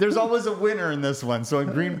 There's always a winner in this one. So in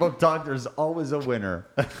Green Book Talk, there's always a winner.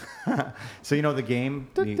 So you know the game.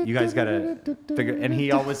 You guys got to figure. And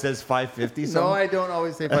he always says 550. No, I don't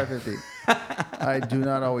always say 550. I do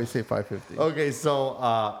not always say 550. Okay,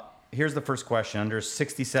 so here's the first question under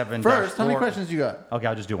 67. First, how many questions you got? Okay,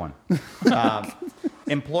 I'll just do one.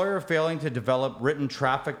 Employer failing to develop written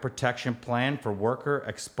traffic protection plan for worker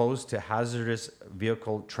exposed to hazardous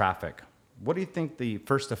vehicle traffic. What do you think the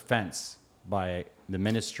first offense by the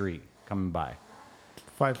ministry coming by?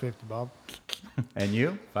 550, Bob. And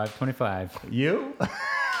you? 525. You?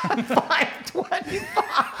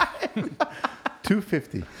 525.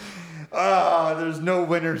 250. Oh, there's no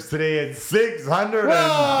winners today at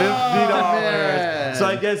 $650. So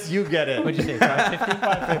I guess you get it. What'd you say? 550?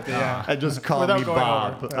 550, yeah. I just call Without me going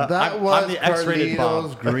Bob. over. That was I'm the X-rated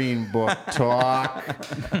Carlito's Bob. Green Book Talk.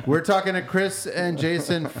 We're talking to Chris and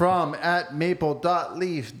Jason from at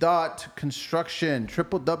maple.leaf.construction,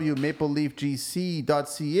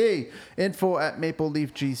 www.mapleleafgc.ca, info at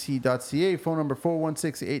mapleleafgc.ca, phone number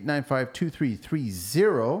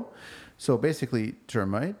 416-895-2330. So basically,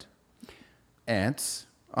 termite, ants,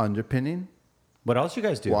 underpinning, What else you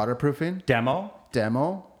guys do? waterproofing, Demo.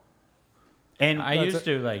 And I used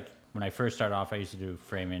to, like, when I first started off, I used to do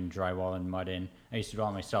framing, drywall, and mudding. I used to do it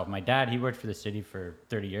all myself. My dad, he worked for the city for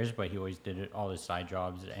 30 years, but he always did it, all his side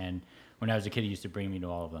jobs. And when I was a kid, he used to bring me to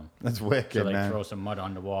all of them. That's wicked, so, like, man. throw some mud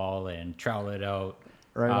on the wall and trowel it out.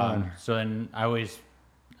 Right on. So then I always,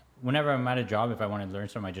 whenever I'm at a job, if I want to learn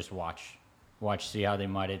something, I just watch, see how they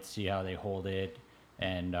mud it, see how they hold it.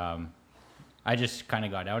 And I just kind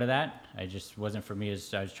of got out of that. I just wasn't for me.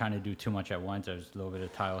 As I was trying to do too much at once. I was a little bit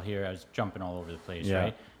of tile here. I was jumping all over the place, Yeah.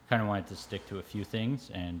 right? Kind of wanted to stick to a few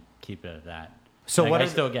things and keep it at that. So like, what I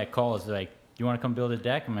is- still get calls like, "Do you want to come build a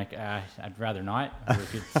deck?" I'm like, "I'd rather not. We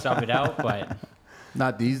could sub it out, but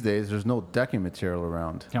Not these days. There's no decking material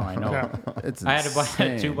around. no, I know." It's I had to buy a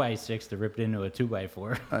insane. 2x6 to rip it into a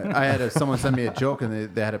 2x4. I had someone send me a joke,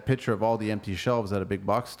 and they had a picture of all the empty shelves at a big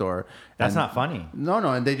box store. That's And- not funny. No,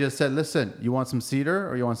 and they just said, "Listen, you want some cedar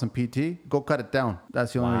or you want some PT? Go cut it down.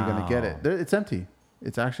 That's the only way you're gonna get it. It's empty.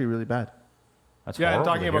 It's actually really bad." That's Yeah, and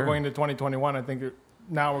horrible talking to about hear. going to 2021, I think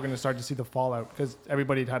now we're going to start to see the fallout because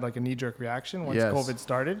everybody had like a knee-jerk reaction once Yes. COVID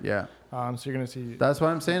started. Yeah. So you're going to see. That's what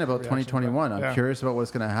I'm saying about Reaction, 2021. I'm yeah. curious about what's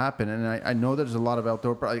going to happen, and I know there's a lot of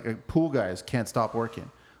outdoor pool guys can't stop working.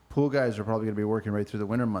 Pool guys are probably going to be working right through the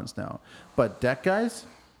winter months now, but deck guys,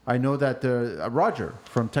 I know that Roger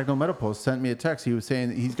from Techno Metal Post sent me a text. He was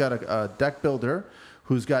saying he's got a deck builder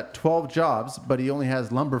who's got 12 jobs, but he only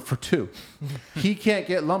has lumber for 2. He can't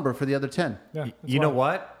get lumber for the other 10. Yeah, that's You know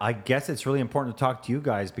why. what? I guess it's really important to talk to you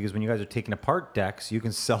guys because when you guys are taking apart decks, you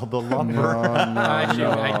can sell the lumber. Actually,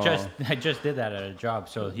 I just did that at a job.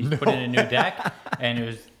 So he's put in a new deck, and it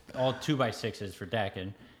was all 2x6s for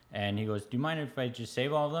decking. And he goes, "Do you mind if I just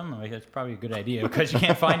save all of them?" I'm like, "That's probably a good idea because you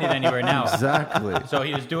can't find it anywhere now." Exactly. So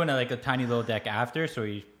he was doing a tiny little deck after, so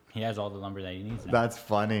he has all the lumber that he needs now. That's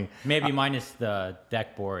funny. Maybe minus the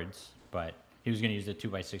deck boards, but he was going to use the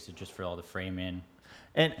 2x6 just for all the frame in.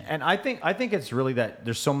 And I think it's really that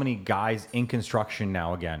there's so many guys in construction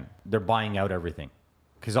now. Again, they're buying out everything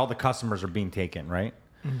because all the customers are being taken. Right.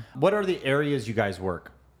 What are the areas you guys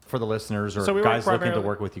work for the listeners or So we work guys looking to primarily-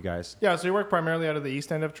 work with you guys? Yeah, so we work primarily out of the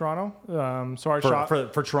east end of Toronto. So our shop.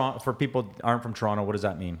 For Toronto, for people that aren't from Toronto, what does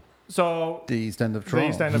that mean? So The east end of the Toronto.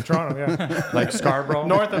 east end of Toronto, yeah, Like Scarborough?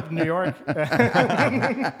 north of New York.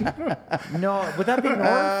 No, would that be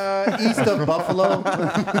north? East of Buffalo.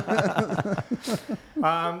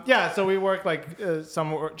 Yeah, so we work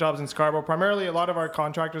some jobs in Scarborough. Primarily, a lot of our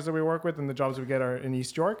contractors that we work with and the jobs we get are in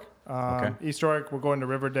East York. Okay. East York, we're going to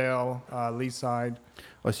Riverdale, Leaside.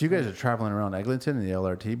 Oh, so you guys are traveling around Eglinton and the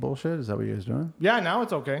LRT bullshit? Is that what you guys doing? Yeah, now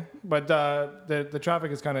it's okay, but the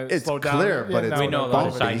traffic is kind of It's slowed down. clear, but Yeah, it's now We know a lot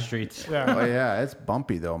of bumpy. side streets. Yeah. Oh yeah, it's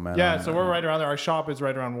bumpy though, man. Yeah, so we're right around there. Our shop is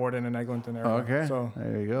right around Warden and Eglinton area. Okay. So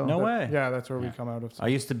there you go. No way. yeah, that's where we come out of. I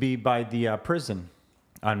used to be by the prison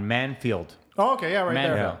on Manfield. Oh, okay, yeah, right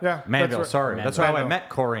Manville. there. Yeah, Manville, that's sorry. Manville. That's how I Manville. met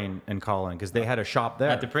Corey and Colin because they had a shop there.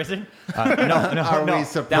 At the prison? No, Are no. we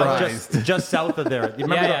surprised? Just south of there. You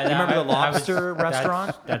remember, you remember the I was- lobster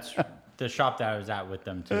restaurant? That's the shop that I was at with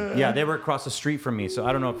them too. Yeah, they were across the street from me. So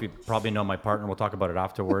I don't know if you probably know my partner. We'll talk about it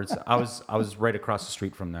afterwards. I was right across the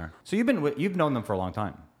street from there. So you've known them for a long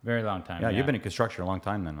time. Very long time. Yeah, you've been in construction a long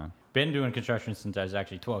time then, man. been doing construction since I was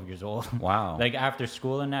actually 12 years old. Wow. Like after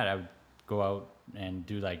school and that, I would go out and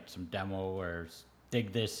do like some demo or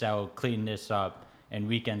dig this out, clean this up, and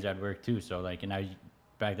weekends I'd work too. So like, and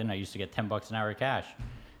back then I used to get $10 an hour cash.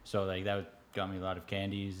 So like that got me a lot of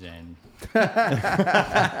candies and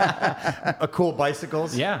cool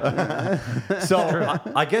bicycles. yeah. So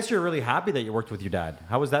I guess you're really happy that you worked with your dad.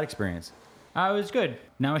 How was that experience? It was good.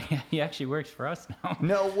 Now he actually works for us now.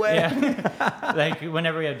 No way. Yeah. Like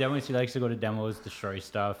whenever we have demos, he likes to go to demos, destroy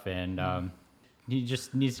stuff, and he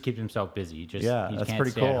just needs to keep himself busy. He that's can't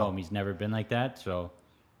pretty stay cool. at home. He's never been like that. So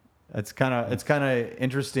It's kind of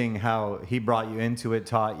interesting how he brought you into it,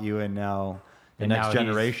 taught you, and now the next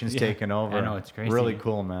generation's taken over. I know, it's crazy. Really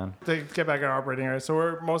cool, man. To get back our operating area, so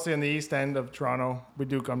we're mostly in the east end of Toronto. We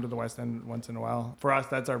do come to the west end once in a while. For us,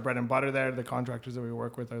 that's our bread and butter there. The contractors that we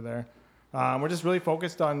work with are there. We're just really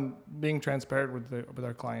focused on being transparent with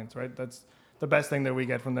our clients, right? That's the best thing that we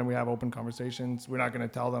get from them. We have open conversations. We're not going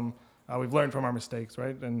to tell them. We've learned from our mistakes,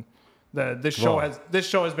 right? And this show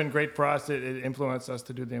has been great for us. It influenced us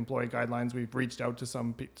to do the employee guidelines. We've reached out to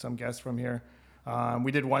some guests from here.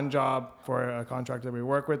 We did one job for a contractor that we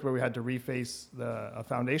work with where we had to reface a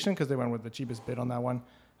foundation because they went with the cheapest bid on that one.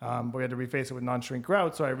 But we had to reface it with non-shrink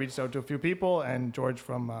grout. So I reached out to a few people, and George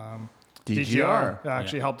from DGR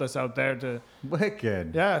actually helped us out there to.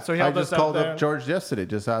 Wicked. Yeah, so he I helped just us out called there. up George yesterday,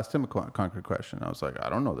 just asked him a concrete question. I was like, I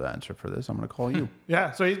don't know the answer for this. I'm going to call you.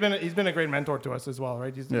 Yeah, so he's been a great mentor to us as well,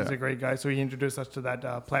 right? He's a great guy. So he introduced us to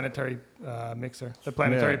that planetary mixer, the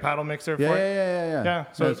planetary paddle mixer. Yeah.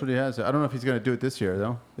 So that's what he has. I don't know if he's going to do it this year,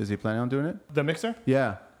 though. Is he planning on doing it? the mixer?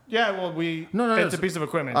 Yeah. Yeah, well, it's a piece of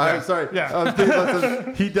equipment. I'm sorry.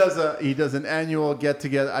 Yeah. He does an annual get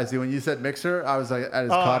together. I see. When you said mixer, I was like at his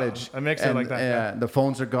cottage. A mixer like that. Yeah. The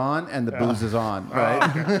phones are gone and the booze is on. Right.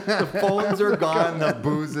 The phones are gone. The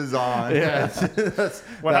booze is on. Yeah.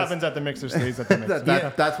 What happens at the mixer stays at the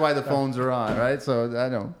mixer. That's why the phones are on. Right. So I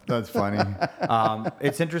know. That's funny.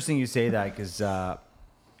 It's interesting you say that because, I've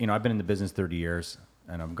been in the business 30 years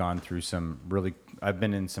and I've gone through I've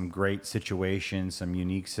been in some great situations, some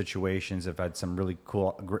unique situations. I've had some really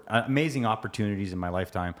cool, amazing opportunities in my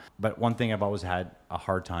lifetime. But one thing I've always had a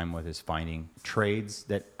hard time with is finding trades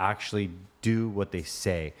that actually do what they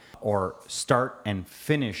say, or start and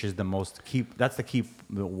finish is that's the key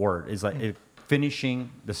word, is like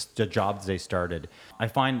finishing the jobs they started. I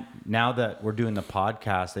find now that we're doing the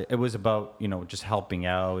podcast, it was about, just helping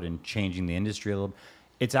out and changing the industry a little bit.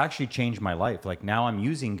 It's actually changed my life. Like now I'm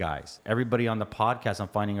using guys. Everybody on the podcast I'm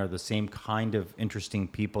finding are the same kind of interesting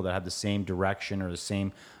people that have the same direction or the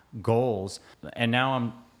same goals. And now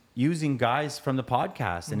I'm using guys from the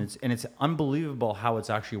podcast, and it's unbelievable how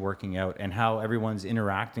it's actually working out and how everyone's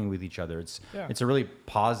interacting with each other. It's a really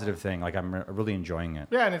positive thing. Like I'm really enjoying it.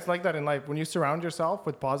 Yeah, and it's like that in life. When you surround yourself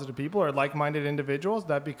with positive people or like-minded individuals,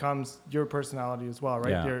 that becomes your personality as well,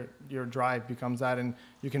 right? Yeah. Your drive becomes that, and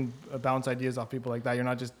you can bounce ideas off people like that. You're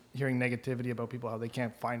not just hearing negativity about people, how they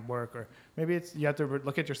can't find work, or maybe you have to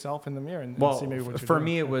look at yourself in the mirror and see maybe what you're for doing.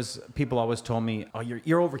 me, it was people always told me, "Oh,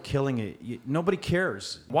 you're overkilling it. Nobody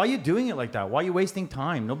cares. Why are you doing it like that? Why are you wasting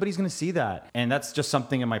time? Nobody's going to see that." And that's just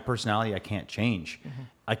something in my personality I can't change. Mm-hmm.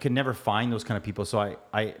 I could never find those kind of people. So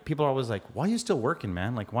people are always like, "Why are you still working,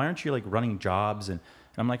 man? Like, why aren't you like running jobs?" And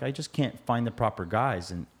I'm like, I just can't find the proper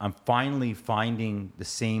guys. And I'm finally finding the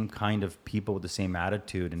same kind of people with the same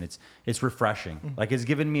attitude, and it's refreshing. Mm-hmm. Like it's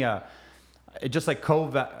given me just like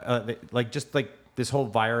this whole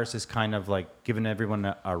virus is kind of like giving everyone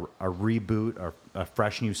a reboot or a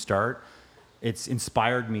fresh new start. It's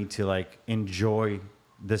inspired me to like enjoy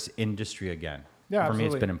this industry again. Yeah, for absolutely.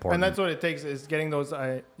 me, it's been important. And that's what it takes, is getting those.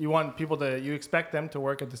 You want people you expect them to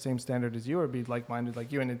work at the same standard as you or be like-minded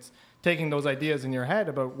like you. And it's taking those ideas in your head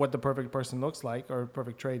about what the perfect person looks like, or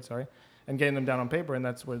perfect trade, and getting them down on paper. And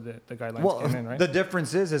that's where the guidelines come in, right? The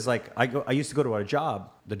difference is like I used to go to a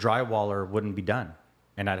job, the drywaller wouldn't be done,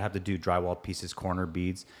 and I'd have to do drywall pieces, corner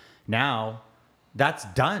beads. Now that's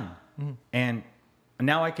done. Mm-hmm. And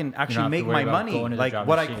now I can actually make my money. Like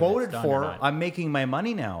what I quoted for, I'm making my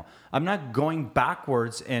money now. I'm not going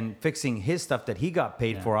backwards and fixing his stuff that he got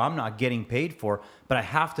paid for. I'm not getting paid for, but I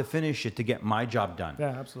have to finish it to get my job done.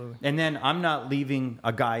 Yeah, absolutely. And then I'm not leaving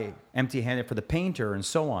a guy empty-handed for the painter and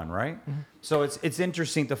so on, right? Mm-hmm. So it's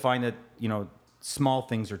interesting to find that, small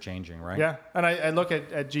things are changing, right? Yeah, and I look at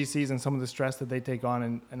GCs and some of the stress that they take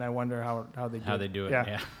on, and I wonder how they do it.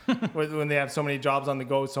 Yeah. When they have so many jobs on the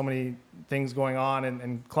go, so many things going on,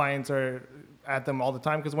 and clients are at them all the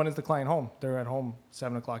time, because when is the client home? They're at home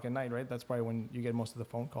 7 o'clock at night, right? That's probably when you get most of the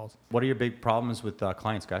phone calls. What are your big problems with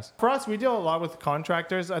clients, guys? For us, we deal a lot with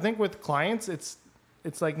contractors. I think with clients, it's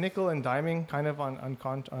like nickel and diming kind of on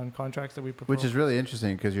contracts that we propose. Which is really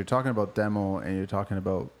interesting, because you're talking about demo and you're talking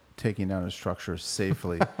about taking down a structure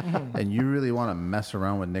safely, and you really want to mess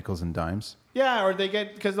around with nickels and dimes. Yeah, or they'll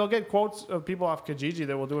get quotes of people off Kijiji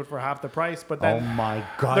that will do it for half the price, but then Oh my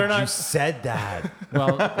God, they're not- you said that.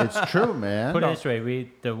 Well, It's true, man. put it this way: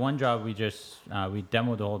 the one job we just we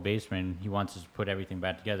demoed the whole basement. He wants us to put everything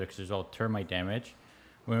back together because there's all termite damage.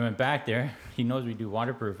 When we went back there, he knows we do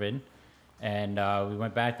waterproofing, and we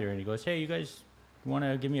went back there, and he goes, "Hey, you guys want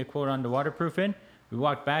to give me a quote on the waterproofing?" We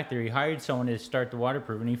walked back there. He hired someone to start the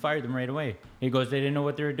waterproofing. He fired them right away. He goes, "They didn't know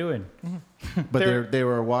what they were doing." But they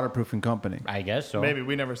were a waterproofing company. I guess so. maybe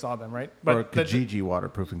we never saw them, right? Or the- Kijiji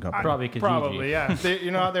waterproofing company. Probably Kijiji. Probably, yeah. You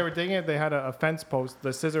know how they were digging it? They had a fence post,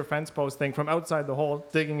 the scissor fence post thing from outside the hole,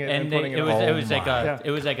 digging it and, And putting it it was on. it was like Yeah.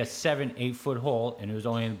 it was like a 7-8 foot hole, and it was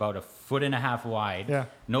only about 1.5 feet wide. Yeah.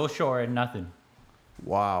 No shore and nothing.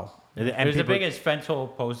 Wow. And It was the people- biggest fence hole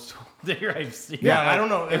post there I've seen. Yeah, I don't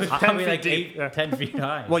know. It was 10 probably feet like deep. 10 feet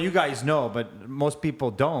high. Well, you guys know, but most people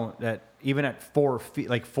don't. That even at 4 feet,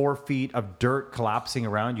 like 4 feet of dirt collapsing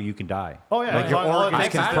around you, you can die. Oh, yeah. Like As your long- all it organs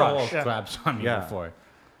takes can is I've to- had a crush. whole Yeah. collapse on me Yeah. before.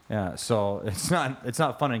 Yeah, so it's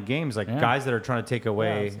not fun in games. Like Yeah. guys that are trying to take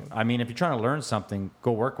away. Yeah, I mean, if you're trying to learn something,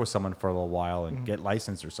 go work with someone for a little while and get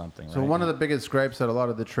licensed or something. So right? one of the biggest gripes that a lot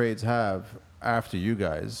of the trades have after you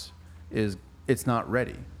guys is it's not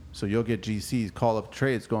ready. So you'll get GCs call up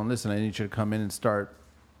trades going, listen, I need you to come in and start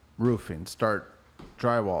roofing, start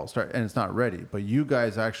drywall, and it's not ready. But you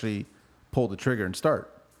guys actually pull the trigger and start.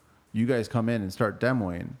 You guys come in and start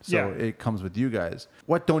demoing. So Yeah. it comes with you guys.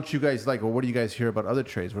 What don't you guys like? Or what do you guys hear about other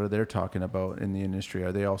trades? What are they talking about in the industry?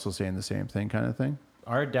 Are they also saying the same thing kind of thing?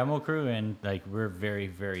 Our demo crew, and like we're very,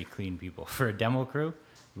 very clean people. For a demo crew,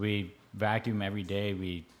 we vacuum every day.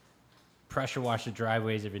 We pressure wash the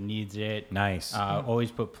driveways if it needs it. Nice. Always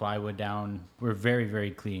put plywood down. We're very,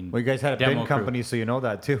 very clean. Well, you guys had a demo bin crew. company, so you know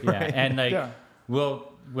that too, Yeah, right? and like Yeah.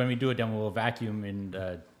 when we do a demo, we'll vacuum in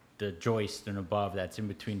the joist and above that's in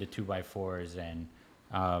between the 2x4s and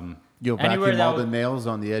You'll anywhere vacuum that all the would- nails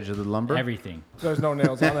on the edge of the lumber? everything. There's no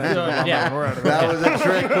nails on it. So, yeah. We're out of it. That was a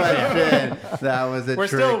trick question. That was a We're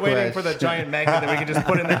trick still waiting for the question. giant magnet that we can just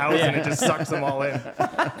put in the house and it just sucks them all in.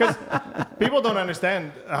 Because people don't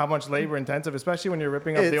understand how much labor intensive, especially when you're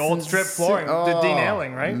ripping up the It's old strip insane. flooring, the Oh,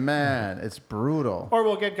 denailing, right? Man, it's brutal. Or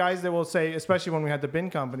we'll get guys that will say, especially when we had the bin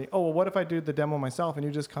company, oh, well, what if I do the demo myself and you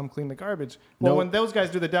just come clean the garbage? Well, Nope. when those guys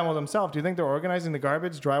do the demo themselves, do you think they're organizing the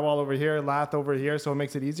garbage, drywall over here, lath over here, so it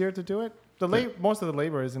makes it easier to do it? Most of the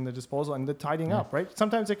labor is in the disposal and the tidying up, right?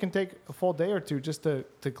 Sometimes it can take a full day or two just to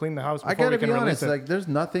clean the house I before gotta we can be release honest, it. like there's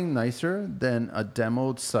nothing nicer than a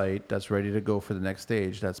demoed site that's ready to go for the next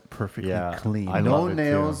stage that's perfectly Yeah, clean. I No love it too.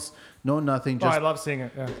 nails, no nothing. Oh, I Just love seeing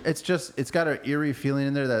it. Yeah. it's got an eerie feeling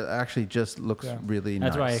in there that actually just looks Yeah. really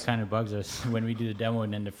That's why nice. it kind of bugs us when we do the demo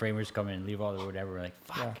and then the framers come in and leave all the whatever. We're like,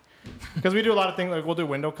 fuck. Yeah. Because we do a lot of things, like we'll do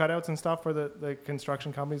window cutouts and stuff for the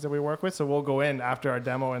construction companies that we work with. So we'll go in after our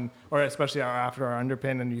demo or especially after our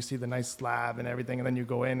underpin, and you see the nice slab and everything, and then you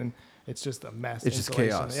go in and it's just a mess. It's just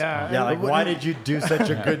Insulation. chaos. Yeah. Yeah, and like why did you do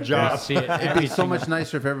such a good job? See it It'd every be so single- much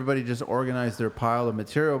nicer if everybody just organized their pile of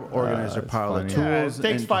material, organized their that's pile funny. of Yeah, tools. it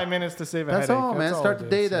takes and 5 minutes to save a That's headache. all, man. all Start it the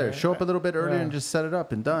day is, there. right? Show up a little bit earlier Yeah. and just set it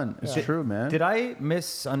up and done. It's true, man. Did I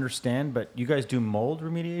misunderstand? But you guys do mold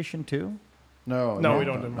remediation too? No, we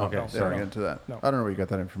don't do mold, Okay, no. They don't sorry. get into that. No. I don't know where you got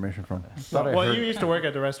that information from. Thought I Well, heard- you used to work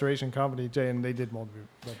at the restoration company, Jay, and they did mold review.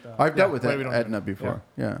 But, I've dealt with we don't do Edna it. before.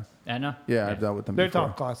 Yeah. Anna? Yeah, I've dealt with them They're before.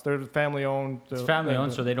 top class. They're family owned. It's family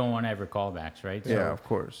owned, so they don't want to ever callbacks, right? So Yeah, of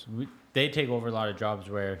course. they take over a lot of jobs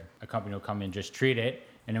where a company will come in, just treat it,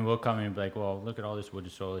 and then we'll come in and be like, well, look at all this wood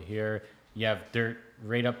soil here. You have dirt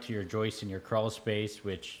right up to your joist in your crawl space,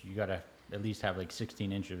 which you got to at least have like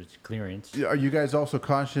 16 inches clearance. Are you guys also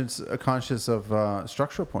conscious of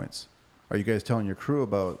structural points? Are you guys telling your crew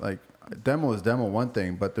about like demo is demo one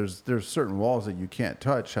thing, but there's certain walls that you can't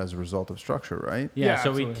touch as a result of structure, right? Yeah, Yeah,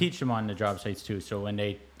 so we absolutely. teach them on the job sites too. So when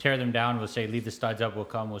they tear them down, we'll say, leave the studs up, we'll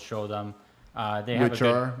come, we'll show them. They have Which a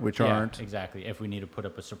good, are, which yeah, aren't. Exactly. If we need to put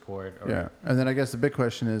up a support. Or, Yeah, and then I guess the big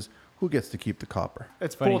question is who gets to keep the copper?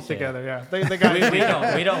 It's Funny pulled you say together, yeah. The We guys,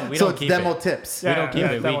 we So don't it's keep demo it. tips. We Yeah, don't keep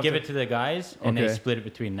it. demo We give it tip. to the guys, and Okay. they split it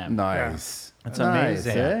between them. Nice. That's Nice,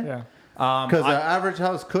 amazing. eh? yeah. Because an average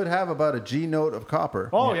house could have about a G note of copper.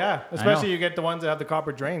 Oh yeah, especially know. you get the ones that have the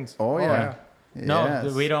copper drains. Oh, yeah. No,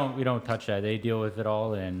 Yes. we don't touch that. They deal with it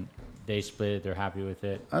all, and they split it. They're happy with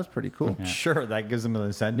it. That's pretty cool. Sure, that gives them an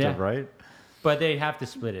incentive, Yeah. right? But they have to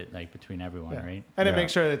split it like between everyone, Yeah. right? And it Yeah.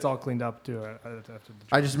 makes sure that it's all cleaned up too. After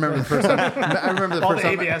I just remember the first time. I remember the all first the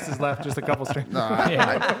time. ABS is left, just a couple strings.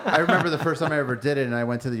 I remember the first time I ever did it, and I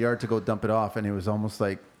went to the yard to go dump it off, and it was almost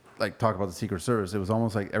like talk about the Secret Service. It was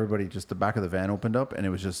almost like everybody just the back of the van opened up, and it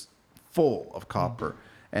was just full of copper.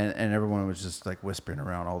 and everyone was just like whispering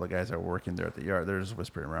around. All the guys that were working there at the yard, they're just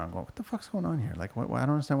whispering around, going, "What the fuck's going on here? Like, I don't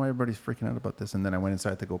understand why everybody's freaking out about this." And then I went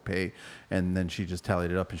inside to go pay, and then she just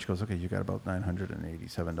tallied it up, and she goes, "Okay, you got about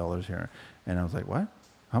 $987 here," and I was like, "What?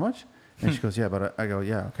 How much?" And she goes, "Yeah, but I go,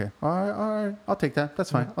 yeah, okay. All right. I'll take that.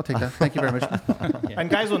 That's fine. I'll take that. Thank you very much."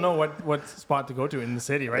 And guys will know what spot to go to in the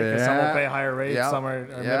city, right? Because some will pay higher rates, some are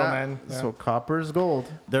middlemen. Yeah. So copper is gold.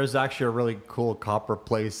 There's actually a really cool copper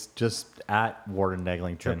place just at Warden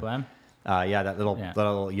Eglinton. Triple M? That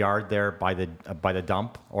little yard there by the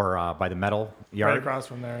dump or by the metal yard. Right across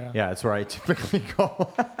from there, Yeah, that's where I typically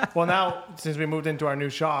go. Well, now, since we moved into our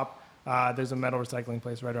new shop, there's a metal recycling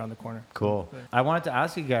place right around the corner. Cool. I wanted to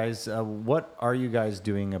ask you guys, what are you guys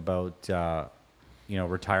doing about,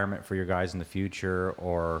 retirement for your guys in the future?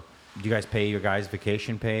 Or do you guys pay your guys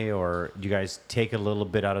vacation pay? Or do you guys take a little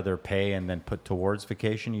bit out of their pay and then put towards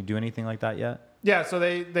vacation? You do anything like that yet? Yeah, so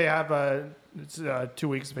they have it's 2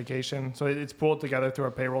 weeks vacation. So it's pulled together through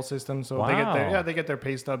our payroll system. So they get their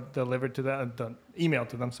pay stub delivered to the email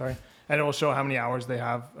to them, sorry. And it will show how many hours they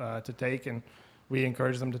have to take, and we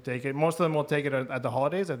encourage them to take it. Most of them will take it at the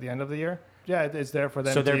holidays at the end of the year. Yeah, it's there for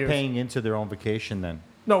them. So they're paying into their own vacation then?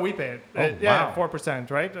 No, we pay it. Wow.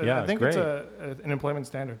 4%, right? Yeah, I think great. it's in employment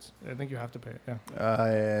standards. I think you have to pay it. Yeah.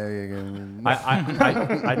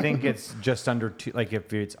 I think it's just under two. Like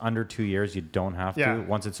if it's under 2 years, you don't have to.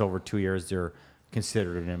 Once it's over 2 years, they're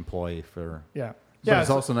considered an employee for. Yeah. But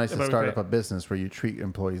it's also nice to start up a business where you treat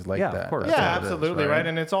employees like that. Of course. Yeah, absolutely, right?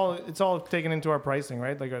 And it's all taken into our pricing,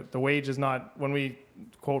 right? Like the wage is not, when we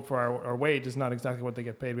quote for our wage, is not exactly what they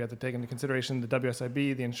get paid. We have to take into consideration the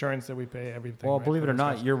WSIB, the insurance that we pay, everything. Well, right? believe it or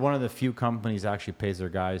not, you're one of the few companies that actually pays their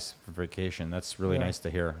guys for vacation. That's really nice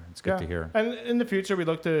to hear. It's good to hear. And in the future, we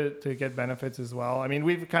look to get benefits as well. I mean,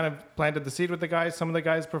 we've kind of planted the seed with the guys. Some of the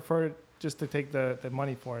guys prefer just to take the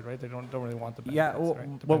money for it, right? They don't really want the benefits. Yeah,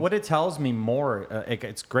 well, what it tells me more,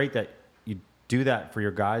 it's great that you do that for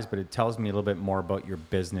your guys, but it tells me a little bit more about your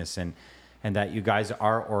business and that you guys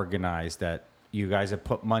are organized, that you guys have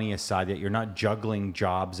put money aside, that you're not juggling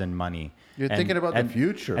jobs and money. You're thinking about the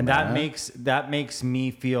future, and man. that makes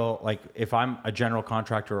me feel like if I'm a general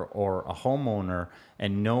contractor or a homeowner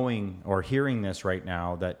and knowing or hearing this right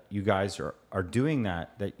now that you guys are doing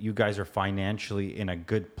that you guys are financially in a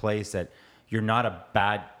good place, that you're not a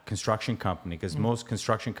bad construction company, because most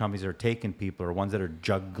construction companies that are taking people are ones that are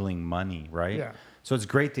juggling money, right? Yeah. So it's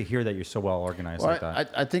great to hear that you're so well organized like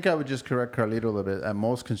that. I think I would just correct Carlito a little bit. At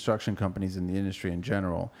most construction companies in the industry in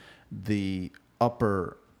general, the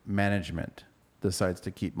upper management decides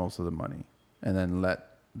to keep most of the money and then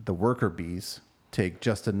let the worker bees take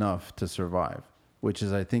just enough to survive, which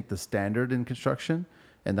is, I think, the standard in construction,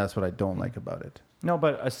 and that's what I don't like about it. No,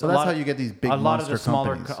 but So that's how you get these big monster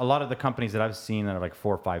companies. A lot of the companies that I've seen that are like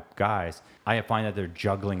 4 or 5 guys, I find that they're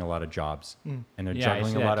juggling a lot of jobs and they're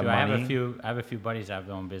juggling a lot of money. I have a few buddies that have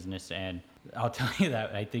their own business, and I'll tell you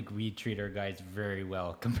that I think we treat our guys very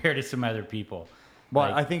well compared to some other people. Well,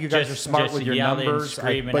 Like, I think you guys are smart with your numbers.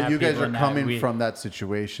 But you guys are coming from that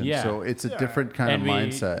situation, so it's a different kind of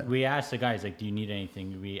mindset. We ask the guys, like, do you need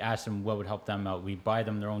anything? We ask them what would help them out. We buy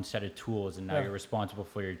them their own set of tools, and now you're responsible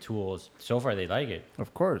for your tools. So far, they like it.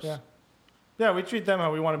 Of course. Yeah, we treat them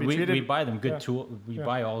how we want to be treated. We buy them good tools. We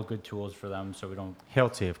buy all good tools for them, so we don't.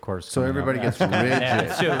 Hilty, of course. So everybody gets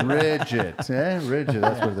rigid. Rigid.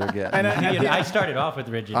 That's what they're getting. And I started off with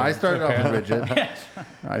rigid. I started off with rigid.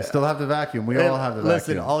 I still have the vacuum. We all have the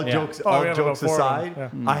Listen, vacuum. all jokes aside,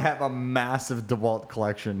 Yeah. I have a massive DeWalt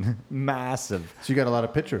collection. Massive. So you got a lot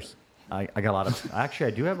of pictures. I got a lot of. Actually,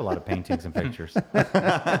 I do have a lot of paintings and pictures. All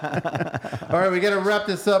right, we got to wrap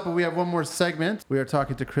this up, but we have one more segment. We are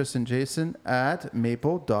talking to Chris and Jason at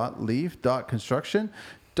maple.leaf.construction,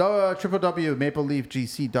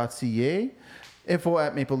 www.mapleleafgc.ca,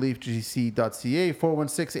 info@mapleleafgc.ca,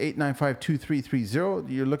 416-895-2330.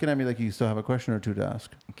 You're looking at me like you still have a question or two to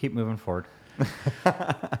ask. Keep moving forward.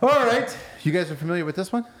 All right. You guys are familiar with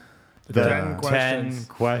this one? The 10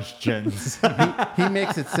 questions. He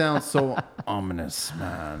makes it sound so ominous,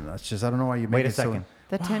 man. That's just, I don't know why you make Wait a it second. so...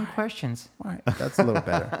 The 10 questions. Why? That's a little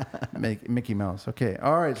better. Mickey Mouse. Okay.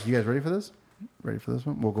 All right. You guys ready for this? Ready for this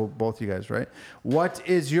one? We'll go both you guys, right? What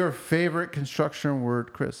is your favorite construction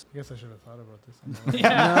word, Chris? I guess I should have thought about this.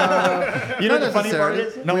 You know the funny part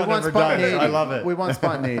is? No we one want ever does. spontaneity. I love it. We want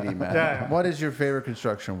spontaneity, man. Yeah. What is your favorite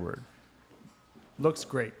construction word? Looks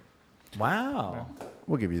great. Wow.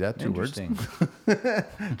 We'll give you that 2 words. Interesting.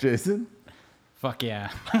 Jason? Fuck yeah.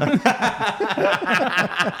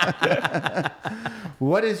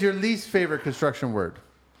 What is your least favorite construction word?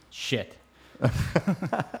 Shit.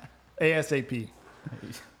 ASAP.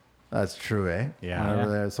 That's true, eh? Yeah.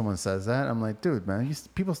 Whenever someone says that, I'm like, dude, man,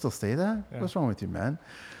 people still say that? Yeah. What's wrong with you, man?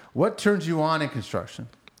 What turns you on in construction?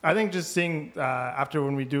 I think just seeing after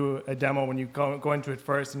when we do a demo, when you go into it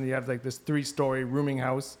first and you have like this 3-story rooming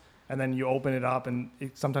house, and then you open it up and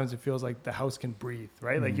sometimes it feels like the house can breathe,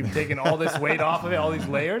 right? Like you've taken all this weight off of it, all these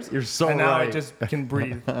layers. You're so and now right. it just can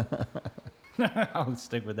breathe. I'll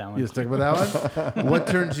stick with that one. You stick with that one? What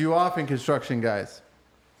turns you off in construction, guys?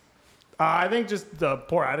 I think just the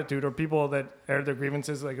poor attitude or people that air their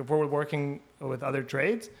grievances. Like if we're working with other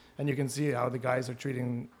trades and you can see how the guys are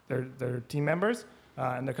treating their team members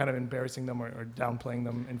and they're kind of embarrassing them or downplaying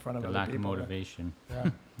them in front of other people. The lack of motivation. Yeah.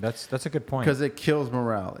 That's a good point. Because it kills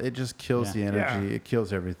morale. It just kills the energy. Yeah. It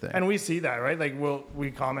kills everything. And we see that, right? Like we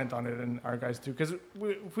comment on it and our guys too. Because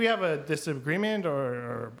if we have a disagreement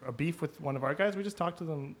or a beef with one of our guys, we just talk to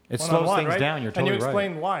them. It slows things right? down. You're totally and you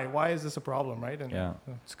explain right. why. Why is this a problem, right? And, Yeah,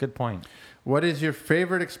 it's a good point. What is your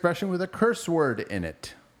favorite expression with a curse word in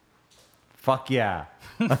it? Fuck yeah.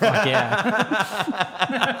 Fuck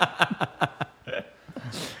yeah.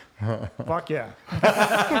 Fuck yeah.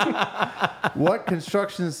 What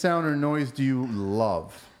construction sound or noise do you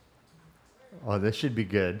love? Oh, this should be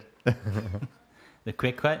good. The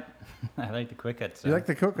quick cut. I like the quick cut. So. You like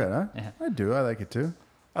the coconut, huh? Yeah. I do. I like it too.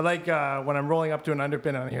 I like when I'm rolling up to an underpin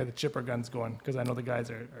and I hear the chipper guns going because I know the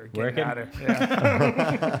guys are getting Working? at it.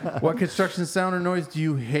 Yeah. What construction sound or noise do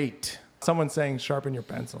you hate? Someone saying sharpen your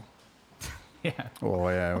pencil. Yeah. Oh,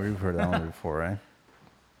 yeah. We've heard that one before, right?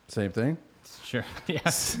 Same thing. Sure.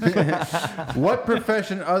 Yes. What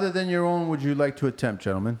profession other than your own would you like to attempt,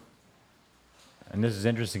 gentlemen? And this is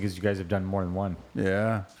interesting because you guys have done more than one.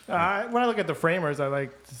 Yeah. When I look at the framers, I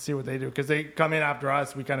like to see what they do because they come in after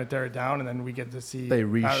us. We kind of tear it down, and then we get to see They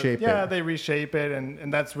reshape it. Yeah, they reshape it,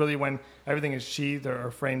 and that's really when everything is sheathed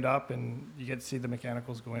or framed up, and you get to see the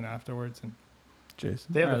mechanicals going afterwards. And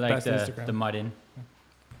Jason? they have I the like best Instagram. the mud in.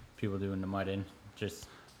 People doing the mud in. Just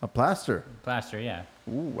A plaster. plaster, yeah.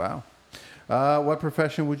 Ooh, wow. What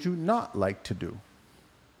profession would you not like to do?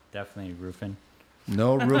 Definitely roofing.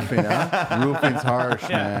 No roofing, huh? Roofing's harsh,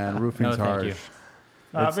 man. Roofing's No, thank harsh. you.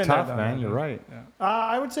 I've It's been tough, there, man. done You're that. right. Yeah.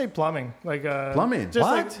 I would say plumbing, like Plumbing? just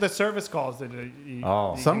What? like the service calls that you.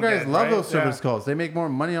 Oh. you Some can guys get, love right? those service Yeah. calls. They make more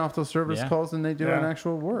money off those service Yeah. calls than they do Yeah. on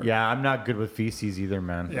actual work. Yeah, I'm not good with feces either,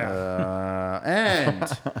 man. Yeah. And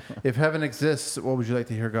if heaven exists, what would you like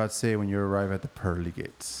to hear God say when you arrive at the pearly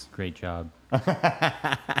gates? Great job.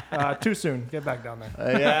 Too soon. Get back down there.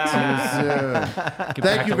 Yeah. Get Thank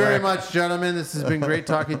back you to very work. much, gentlemen. This has been great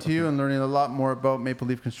talking to you and learning a lot more about Maple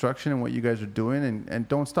Leaf Construction and what you guys are doing. And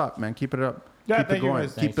don't stop, man. Keep it up. Yeah, Keep it thank you, going.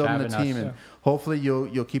 guys. Keep Thanks building for the having team, us. and hopefully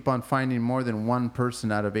you'll keep on finding more than one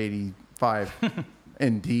person out of 85.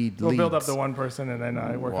 Indeed, We'll build up leads. the one person and then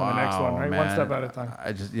work on the next one, right? One man. step at a time.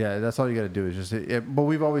 That's all you got to do is just. But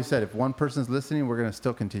we've always said if one person's listening, we're gonna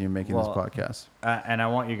still continue making this podcast. And I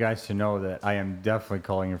want you guys to know that I am definitely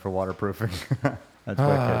calling in for waterproofing. That's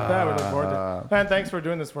wicked. Yeah, we look forward to it. And thanks for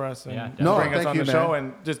doing this for us and Yeah, and No, bringing us thank on you, the man. show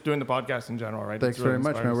and just doing the podcast in general, right? Thanks It's really very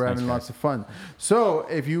much, man. inspiring. We're having lots of fun. So,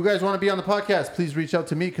 if you guys want to be on the podcast, please reach out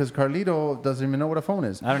to me because Carlito doesn't even know what a phone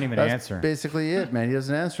is. I don't even That's answer. Basically, it, man. He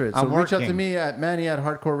doesn't answer it. So, I'm reach out to working. me at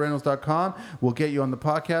manny@hardcorereynolds.com. We'll get you on the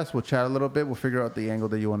podcast. We'll chat a little bit. We'll figure out the angle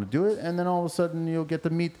that you want to do it, and then all of a sudden, you'll get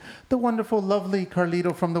to meet the wonderful, lovely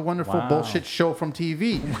Carlito from the wonderful Wow. bullshit show from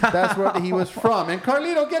TV. That's where he was from. And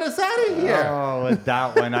Carlito, get us out of here. Oh, with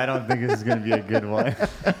that one, I don't think this is going to be a good one.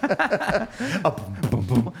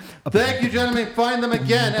 Thank you, gentlemen. Find them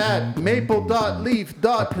again at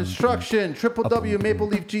maple.leaf.construction,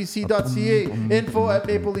 www.mapleleafgc.ca,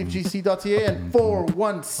 info@mapleleafgc.ca, and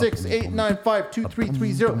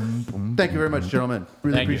 416-895-2330. Thank you very much, gentlemen.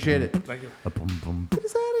 Really Thank you. appreciate it. Thank you. Get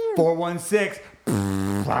us out of here. 416.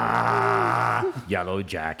 Yellow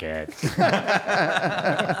jacket.